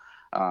 So,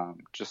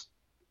 just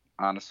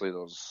honestly,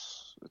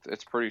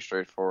 it's pretty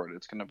straightforward.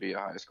 It's going to be a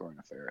high scoring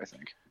affair, I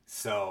think.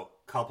 So,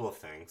 couple of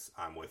things.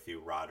 I'm with you.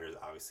 Rodgers,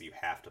 obviously, you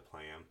have to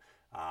play him.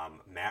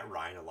 Matt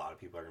Ryan, a lot of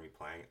people are going to be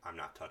playing. I'm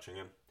not touching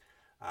him.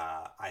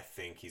 I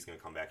think he's going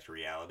to come back to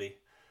reality.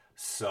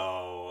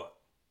 So,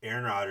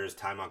 Aaron Rodgers,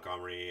 Ty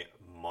Montgomery,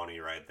 money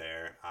right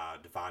there.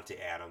 Devontae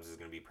Adams is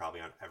going to be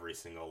probably on every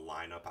single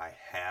lineup I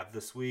have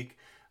this week.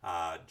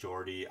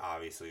 Jordy,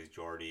 obviously, is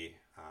Jordy.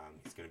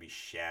 He's going to be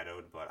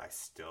shadowed, but I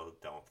still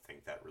don't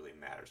think that really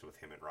matters with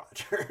him and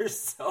Rodgers.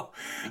 So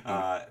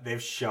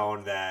they've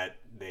shown that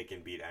they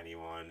can beat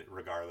anyone,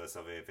 regardless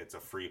of if it's a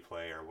free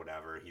play or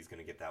whatever. He's going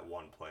to get that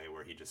one play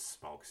where he just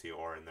smokes you,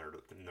 or in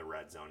the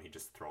red zone, he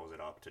just throws it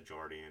up to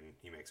Jordy and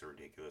he makes a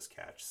ridiculous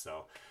catch.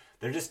 So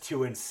they're just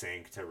too in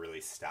sync to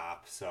really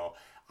stop. So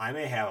I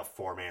may have a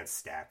four-man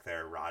stack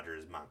there: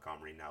 Rodgers,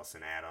 Montgomery,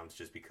 Nelson, Adams,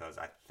 just because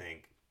I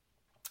think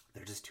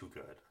they're just too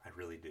good. I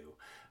really do.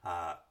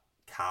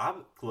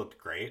 Cobb looked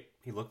great.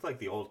 He looked like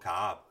the old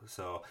Cobb.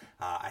 So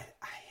I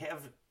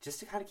have, just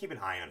to kind of keep an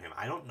eye on him.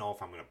 I don't know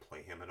if I'm going to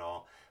play him at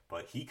all,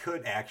 but he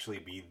could actually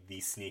be the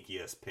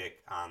sneakiest pick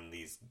on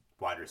these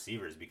wide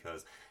receivers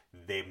because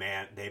they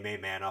may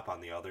man up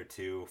on the other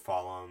two,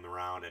 follow him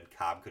around, and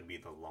Cobb could be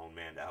the lone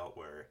man out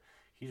where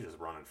he's just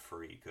running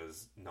free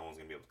because no one's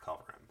going to be able to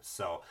cover him.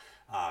 So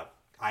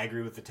I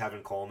agree with the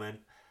Tevin Coleman.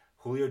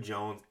 Julio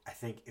Jones, I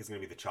think, is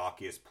going to be the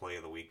chalkiest play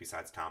of the week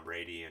besides Tom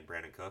Brady and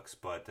Brandon Cooks,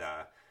 but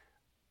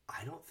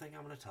I don't think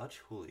I'm going to touch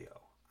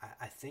Julio.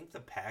 I think the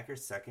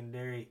Packers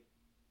secondary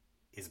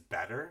is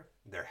better.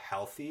 They're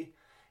healthy,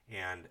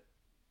 and,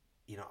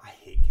 I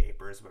hate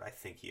Capers, but I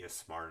think he is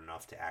smart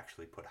enough to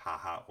actually put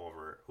Ha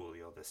over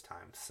Julio this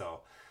time.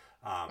 So,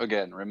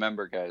 again,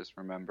 remember,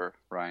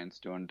 Ryan's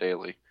doing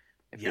daily.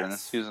 If you're in a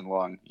season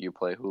long, you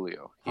play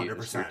Julio. He 100%.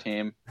 Is your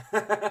team,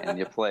 and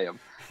you play him.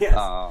 Yes.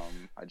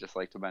 I just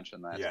like to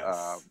mention that.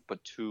 Yes.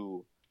 But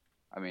two,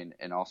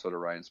 and also to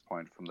Ryan's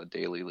point from the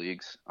daily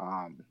leagues,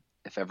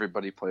 if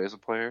everybody plays a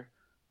player,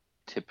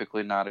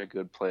 typically not a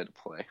good play to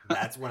play.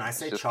 That's when I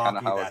say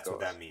chalky, that's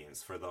what that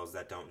means. For those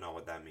that don't know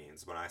what that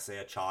means. When I say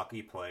a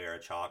chalky play or a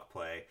chalk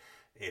play,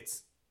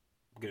 it's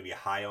going to be a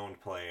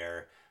high-owned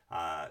player,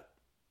 a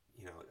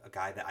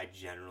guy that I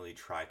generally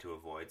try to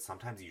avoid.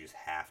 Sometimes you just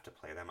have to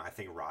play them. I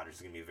think Rodgers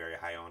is going to be very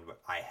high owned,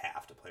 but I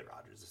have to play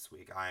Rodgers this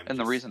week.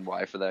 The reason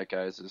why for that,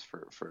 guys, is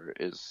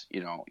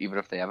even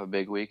if they have a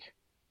big week,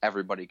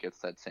 everybody gets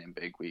that same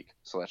big week.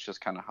 So that's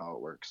just kind of how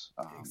it works.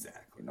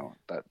 Exactly.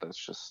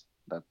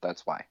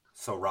 That's why.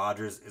 So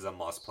Rodgers is a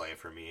must play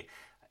for me.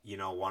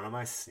 One of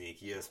my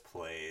sneakiest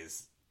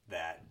plays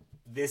that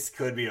this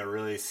could be a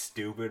really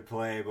stupid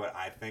play, but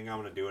I think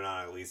I'm going to do it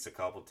on at least a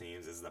couple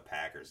teams, is the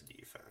Packers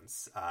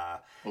defense.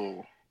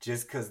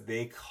 Just because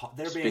they're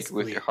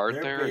basically with your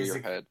heart there or your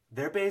head?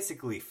 They're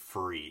basically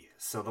free.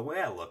 So the way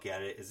I look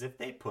at it is if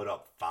they put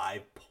up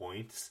 5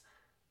 points,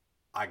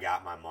 I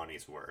got my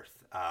money's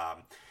worth.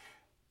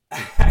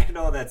 I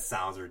know that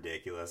sounds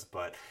ridiculous,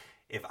 but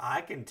if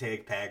I can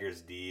take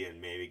Packers D and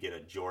maybe get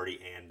a Jordy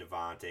and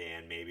Devontae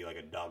and maybe like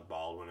a Doug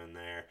Baldwin in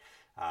there,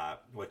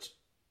 which,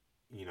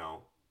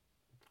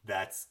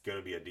 that's going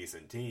to be a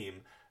decent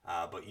team.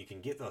 But you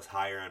can get those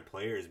higher end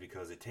players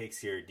because it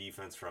takes your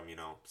defense from,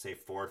 say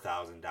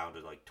 4,000 down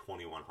to like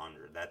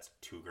 2,100. That's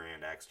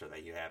 $2,000 extra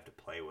that you have to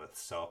play with.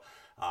 So,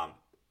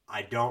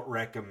 I don't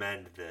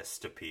recommend this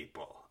to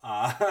people.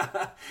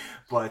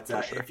 But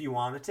sure. If you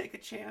want to take a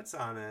chance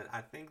on it, I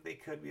think they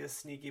could be a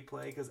sneaky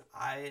play because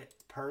I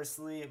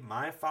personally,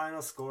 my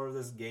final score of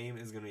this game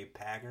is going to be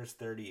Packers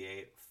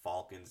 38,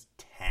 Falcons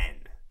 10.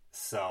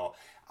 So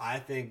I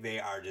think they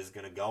are just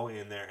going to go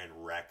in there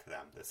and wreck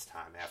them this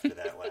time after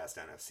that last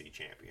NFC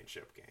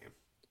Championship game.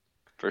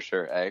 For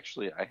sure. I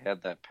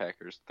had that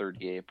Packers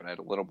 38, but I had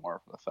a little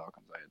more for the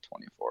Falcons. I had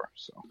 24.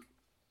 So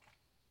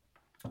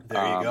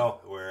there you go.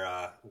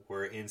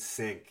 We're in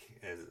sync.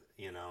 As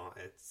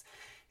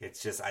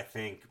it's just, I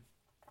think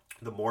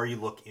the more you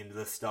look into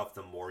this stuff,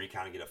 the more you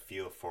kind of get a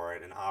feel for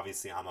it. And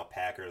obviously, I'm a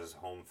Packers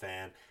home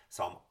fan,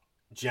 so I'm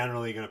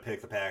generally going to pick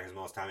the Packers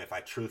most time. If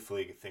I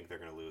truthfully think they're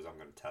going to lose, I'm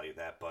going to tell you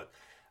that. But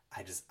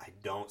I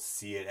don't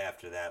see it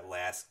after that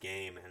last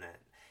game, and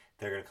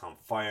they're going to come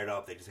fired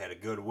up. They just had a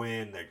good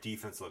win. Their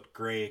defense looked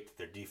great.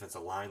 Their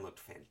defensive line looked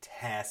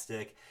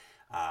fantastic.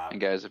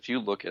 And guys, if you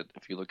look at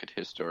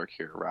historic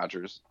here,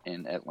 Rodgers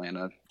in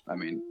Atlanta,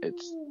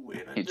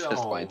 he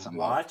just lights them up.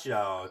 Watch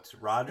out,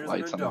 Rodgers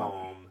in a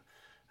dome.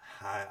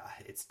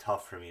 It's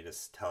tough for me to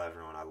tell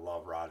everyone I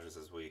love Rodgers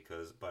this week,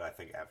 but I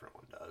think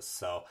everyone does.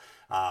 So,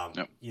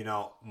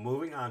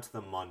 moving on to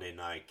the Monday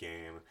night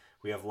game,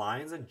 we have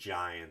Lions and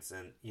Giants.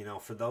 And,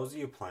 for those of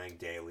you playing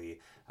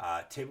daily,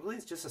 typically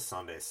it's just a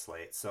Sunday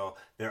slate. So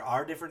there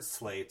are different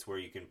slates where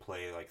you can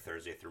play like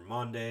Thursday through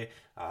Monday,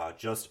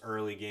 just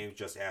early games,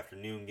 just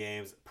afternoon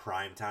games,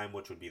 prime time,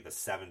 which would be the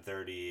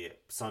 7:30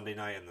 Sunday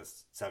night and the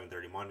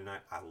 7:30 Monday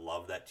night. I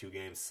love that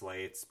 2-game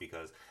slates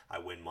because I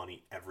win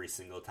money every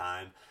single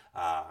time.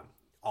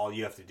 All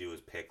you have to do is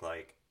pick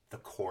like the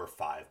core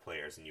 5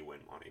 players and you win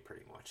money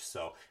pretty much.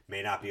 So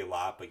may not be a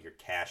lot, but you're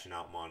cashing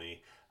out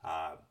money.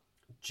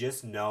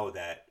 Just know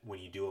that when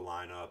you do a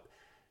lineup,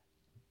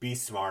 be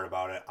smart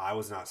about it. I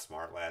was not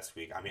smart last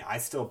week. I mean, I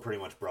still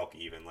pretty much broke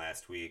even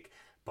last week,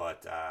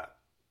 but I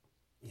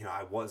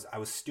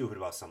was stupid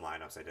about some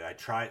lineups I did. I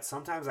tried.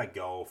 Sometimes I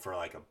go for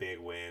like a big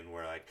win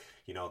where like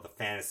the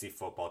fantasy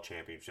football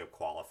championship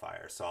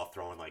qualifier. So I'll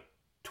throw in like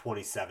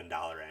 $27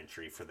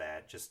 entry for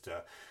that just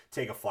to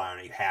take a flyer on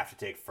it. You have to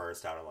take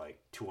first out of like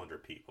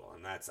 200 people,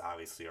 and that's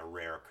obviously a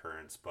rare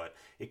occurrence, but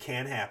it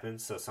can happen.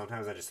 So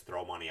sometimes I just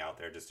throw money out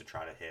there just to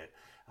try to hit.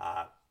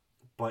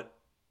 But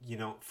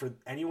for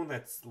anyone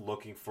that's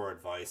looking for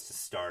advice to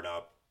start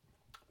up,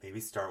 maybe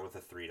start with the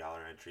 $3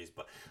 entries,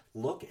 but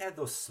look at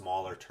those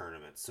smaller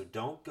tournaments. So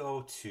don't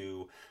go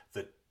to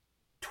the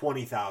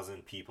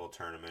 20,000 people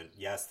tournament.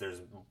 Yes,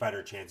 there's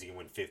better chance you can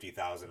win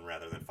 50,000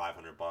 rather than $500,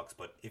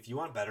 but if you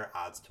want better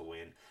odds to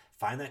win,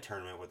 find that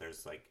tournament where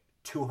there's like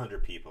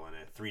 200 people in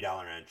it,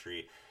 $3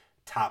 entry,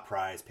 top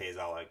prize pays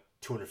out like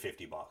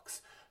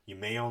 $250. You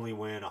may only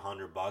win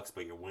 $100,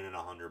 but you're winning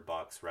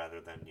 $100 rather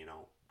than,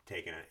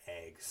 taking an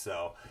egg.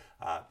 So,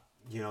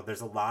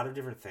 there's a lot of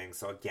different things.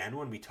 So again,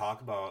 when we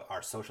talk about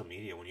our social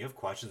media, when you have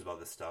questions about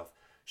this stuff,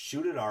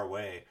 shoot it our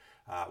way.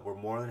 We're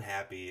more than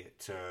happy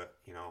to,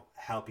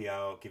 help you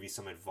out, give you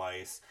some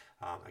advice.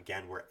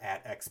 Again, we're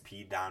at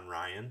XP Don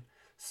Ryan.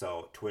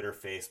 So Twitter,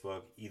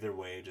 Facebook, either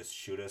way, just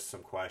shoot us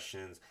some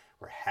questions.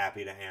 We're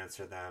happy to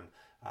answer them.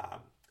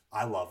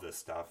 I love this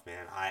stuff,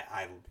 man.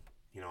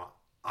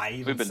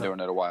 We've been doing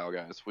it a while,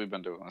 guys. We've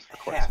been doing this for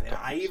quite some time.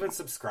 I even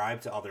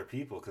subscribe to other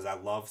people because I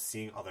love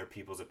seeing other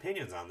people's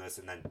opinions on this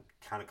and then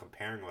kind of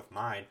comparing with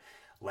mine.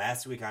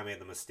 Last week I made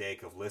the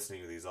mistake of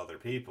listening to these other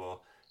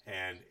people,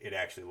 and it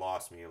actually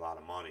lost me a lot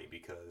of money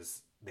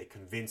because they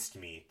convinced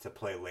me to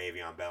play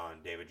Le'Veon Bell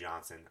and David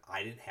Johnson.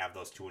 I didn't have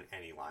those two in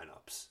any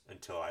lineups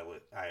until I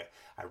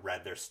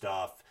read their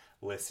stuff,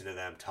 listened to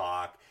them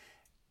talk.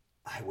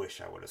 I wish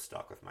I would have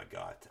stuck with my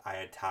gut. I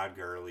had Todd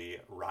Gurley,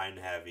 Ryan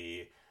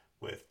Heavy,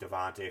 with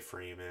Devontae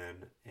Freeman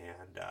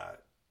and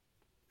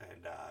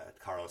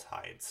Carlos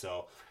Hyde.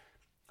 So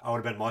I would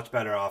have been much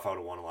better off. I would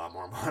have won a lot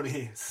more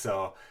money.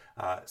 So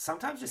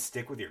sometimes just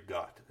stick with your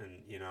gut.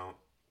 And,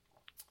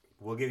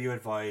 we'll give you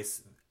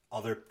advice.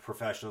 Other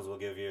professionals will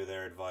give you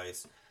their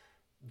advice.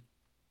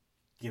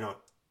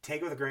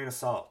 Take it with a grain of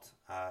salt.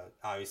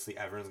 Obviously,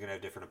 everyone's going to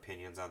have different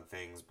opinions on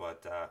things.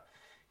 But,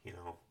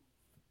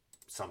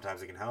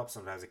 sometimes it can help.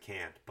 Sometimes it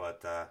can't.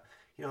 But,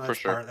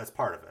 that's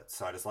part of it.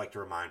 So I just like to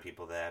remind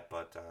people that,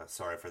 but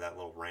sorry for that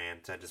little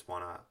rant. I just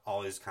want to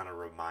always kind of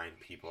remind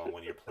people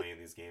when you're playing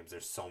these games,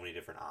 there's so many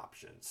different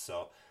options.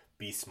 So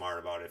be smart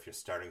about it. If you're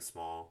starting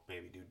small,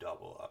 maybe do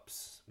double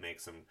ups,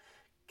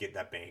 get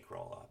that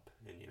bankroll up.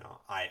 And,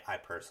 I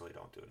personally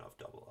don't do enough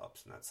double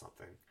ups, and that's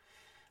something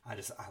I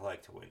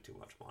like to win too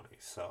much money.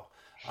 So,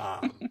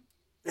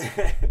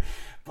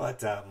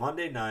 but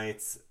Monday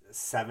nights,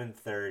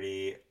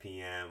 7:30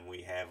 p.m.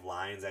 we have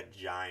Lions at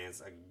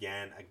Giants.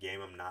 Again, a game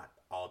I'm not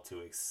all too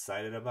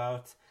excited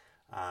about.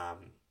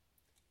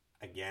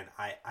 Again,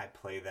 I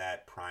play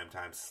that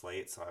primetime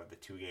slate, so I have the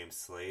 2-game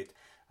slate.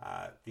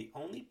 The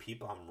only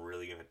people I'm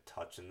really going to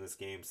touch in this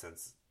game,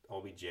 since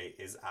OBJ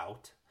is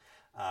out,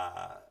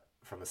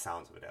 from the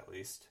sounds of it at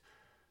least.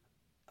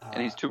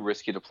 And he's too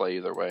risky to play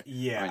either way.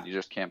 Yeah. I mean, you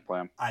just can't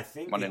play him. I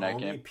think Monday the night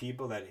only game.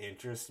 people that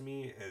interest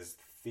me is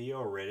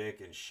Theo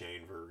Riddick and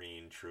Shane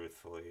Vereen,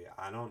 truthfully.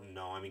 I don't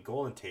know. I mean,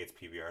 Golden Tate's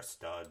PPR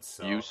stud,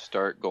 so... You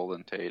start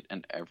Golden Tate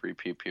in every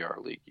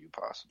PPR league you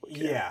possibly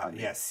can.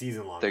 Yeah,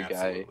 season long,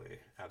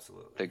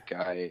 absolutely. The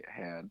guy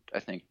had,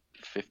 I think,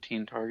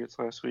 15 targets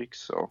last week,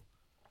 so...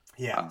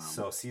 Yeah,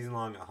 so season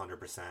long,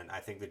 100%. I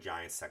think the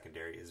Giants'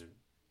 secondary is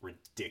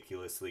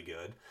ridiculously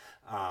good.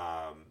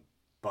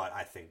 But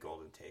I think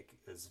Golden Tate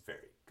is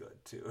very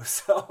good, too.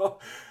 So...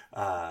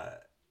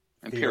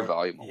 and pure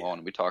volume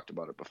alone, we talked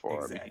about it before.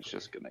 Exactly. I mean, he's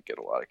just going to get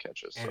a lot of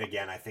catches. And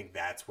again, I think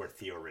that's where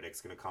Theo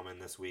Riddick's going to come in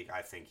this week.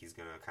 I think he's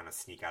going to kind of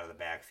sneak out of the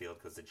backfield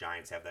because the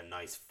Giants have that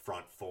nice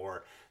front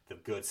four, the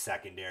good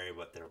secondary,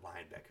 but their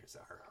linebackers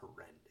are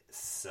horrendous.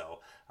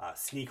 So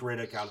sneak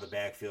Riddick out of the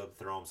backfield,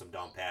 throw him some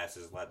dumb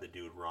passes, let the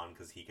dude run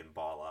because he can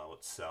ball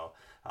out. So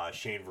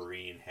Shane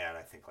Vereen had,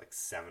 I think, like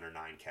 7 or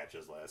 9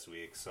 catches last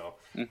week. So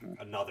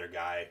another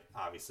guy,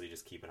 obviously,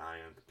 just keep an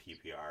eye on the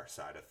PPR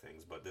side of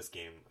things. But this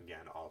game,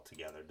 again,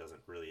 altogether doesn't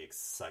really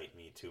excite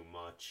me too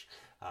much.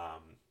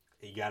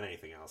 You got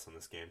anything else on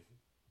this game?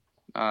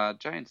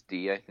 Giants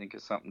D, I think,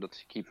 is something to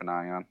keep an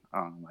eye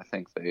on. I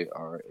think they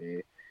are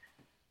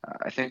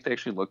I think they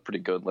actually looked pretty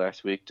good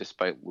last week,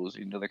 despite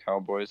losing to the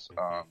Cowboys.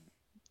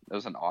 It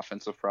was an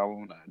offensive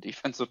problem, not a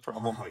defensive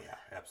problem. Oh, yeah,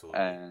 absolutely.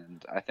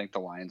 And I think the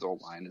Lions'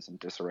 old line is in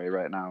disarray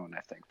right now, and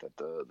I think that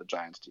the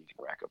Giants' D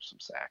can rack up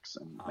some sacks.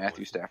 And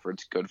Matthew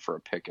Stafford's good for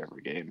a pick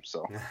every game,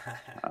 so...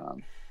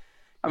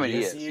 I mean,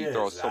 yes, he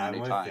throws so many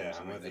times.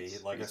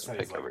 Like I said,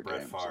 he's like a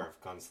Brett Favre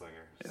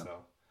gunslinger. Yeah. So.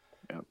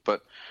 Yeah,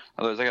 but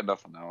otherwise, I got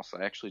nothing else.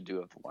 I actually do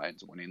have the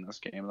Lions winning this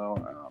game,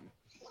 though.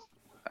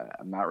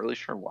 I'm not really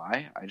sure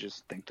why. I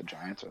just think the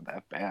Giants are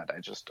that bad. I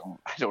just don't.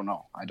 I don't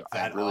know.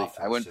 That I went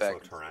offense back just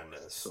looked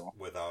horrendous so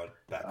without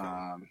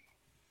Beckham.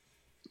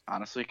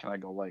 honestly, can I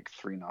go like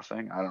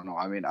 3-0? I don't know.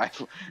 I mean, I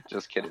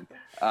just kidding.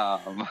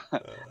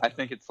 I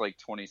think it's like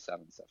 27-17.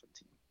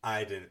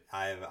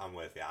 I'm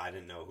with you. I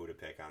didn't know who to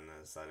pick on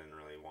this. I didn't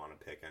really want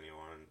to pick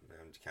anyone.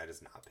 Can I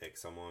just not pick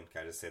someone?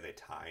 Can I just say they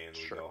tie and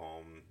we go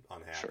home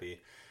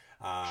unhappy?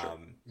 Sure.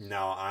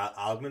 No,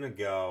 I'm gonna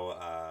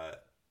go.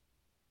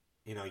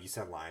 You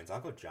said Lions. I'll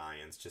go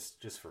Giants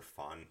just for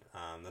fun.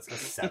 Let's go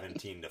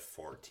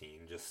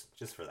 17-14,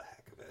 just for the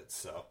heck of it.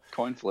 So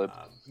coin flip.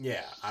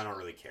 Yeah, I don't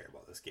really care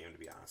about this game, to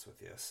be honest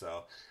with you.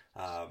 So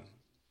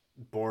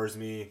bores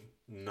me.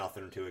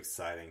 Nothing too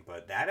exciting,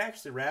 but that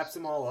actually wraps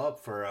them all up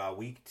for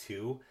week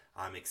 2.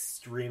 I'm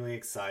extremely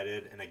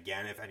excited, and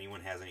again, if anyone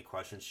has any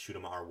questions, shoot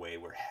them our way.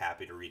 We're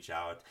happy to reach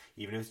out,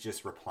 even if it's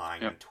just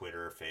replying on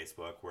Twitter or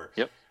Facebook.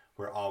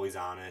 We're always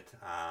on it.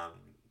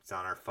 It's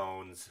on our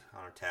phones,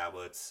 on our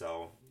tablets,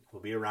 so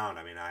we'll be around.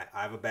 I mean, I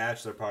have a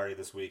bachelor party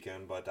this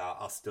weekend, but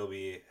I'll still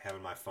be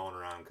having my phone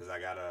around because I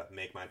gotta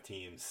make my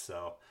teams.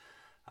 So,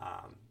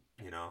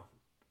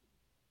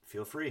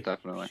 feel free.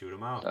 Definitely. Shoot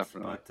them out.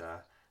 Definitely.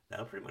 But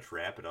that'll pretty much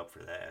wrap it up for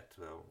that.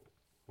 So,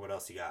 what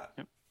else you got?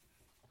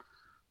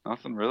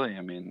 Nothing really.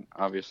 I mean,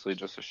 obviously,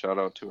 just a shout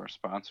out to our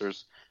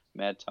sponsors,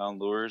 Madtown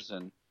Lures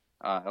and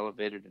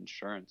Elevated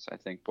Insurance. I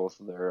think both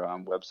of their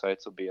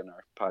websites will be in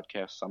our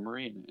podcast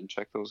summary, and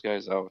check those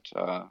guys out.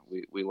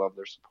 We love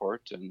their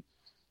support, and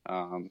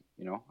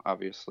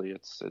obviously,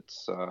 it's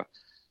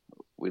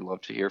we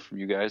love to hear from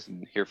you guys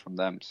and hear from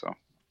them. So.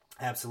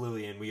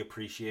 Absolutely, and we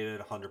appreciate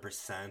it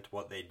 100%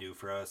 what they do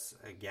for us.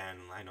 Again,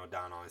 I know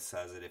Don always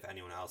says it. If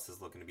anyone else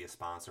is looking to be a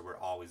sponsor, we're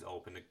always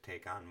open to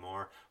take on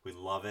more. We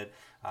love it.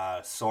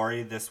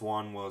 Sorry this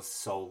one was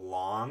so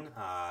long.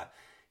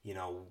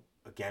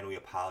 Again, we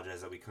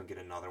apologize that we couldn't get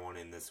another one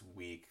in this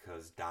week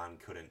because Don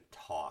couldn't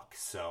talk.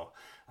 So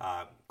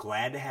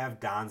glad to have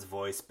Don's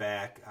voice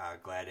back.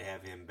 Glad to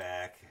have him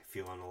back.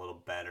 Feeling a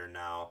little better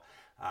now.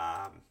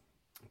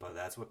 But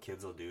that's what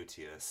kids will do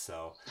to you.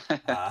 So,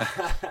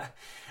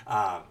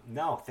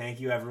 no, thank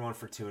you everyone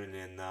for tuning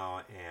in,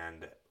 though,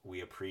 and we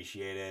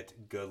appreciate it.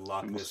 Good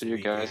luck this weekend. We'll see you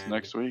guys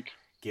next week.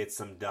 Get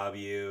some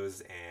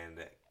W's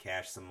and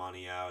cash some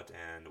money out,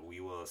 and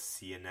we will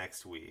see you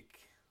next week.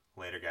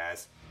 Later,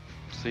 guys.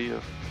 See you.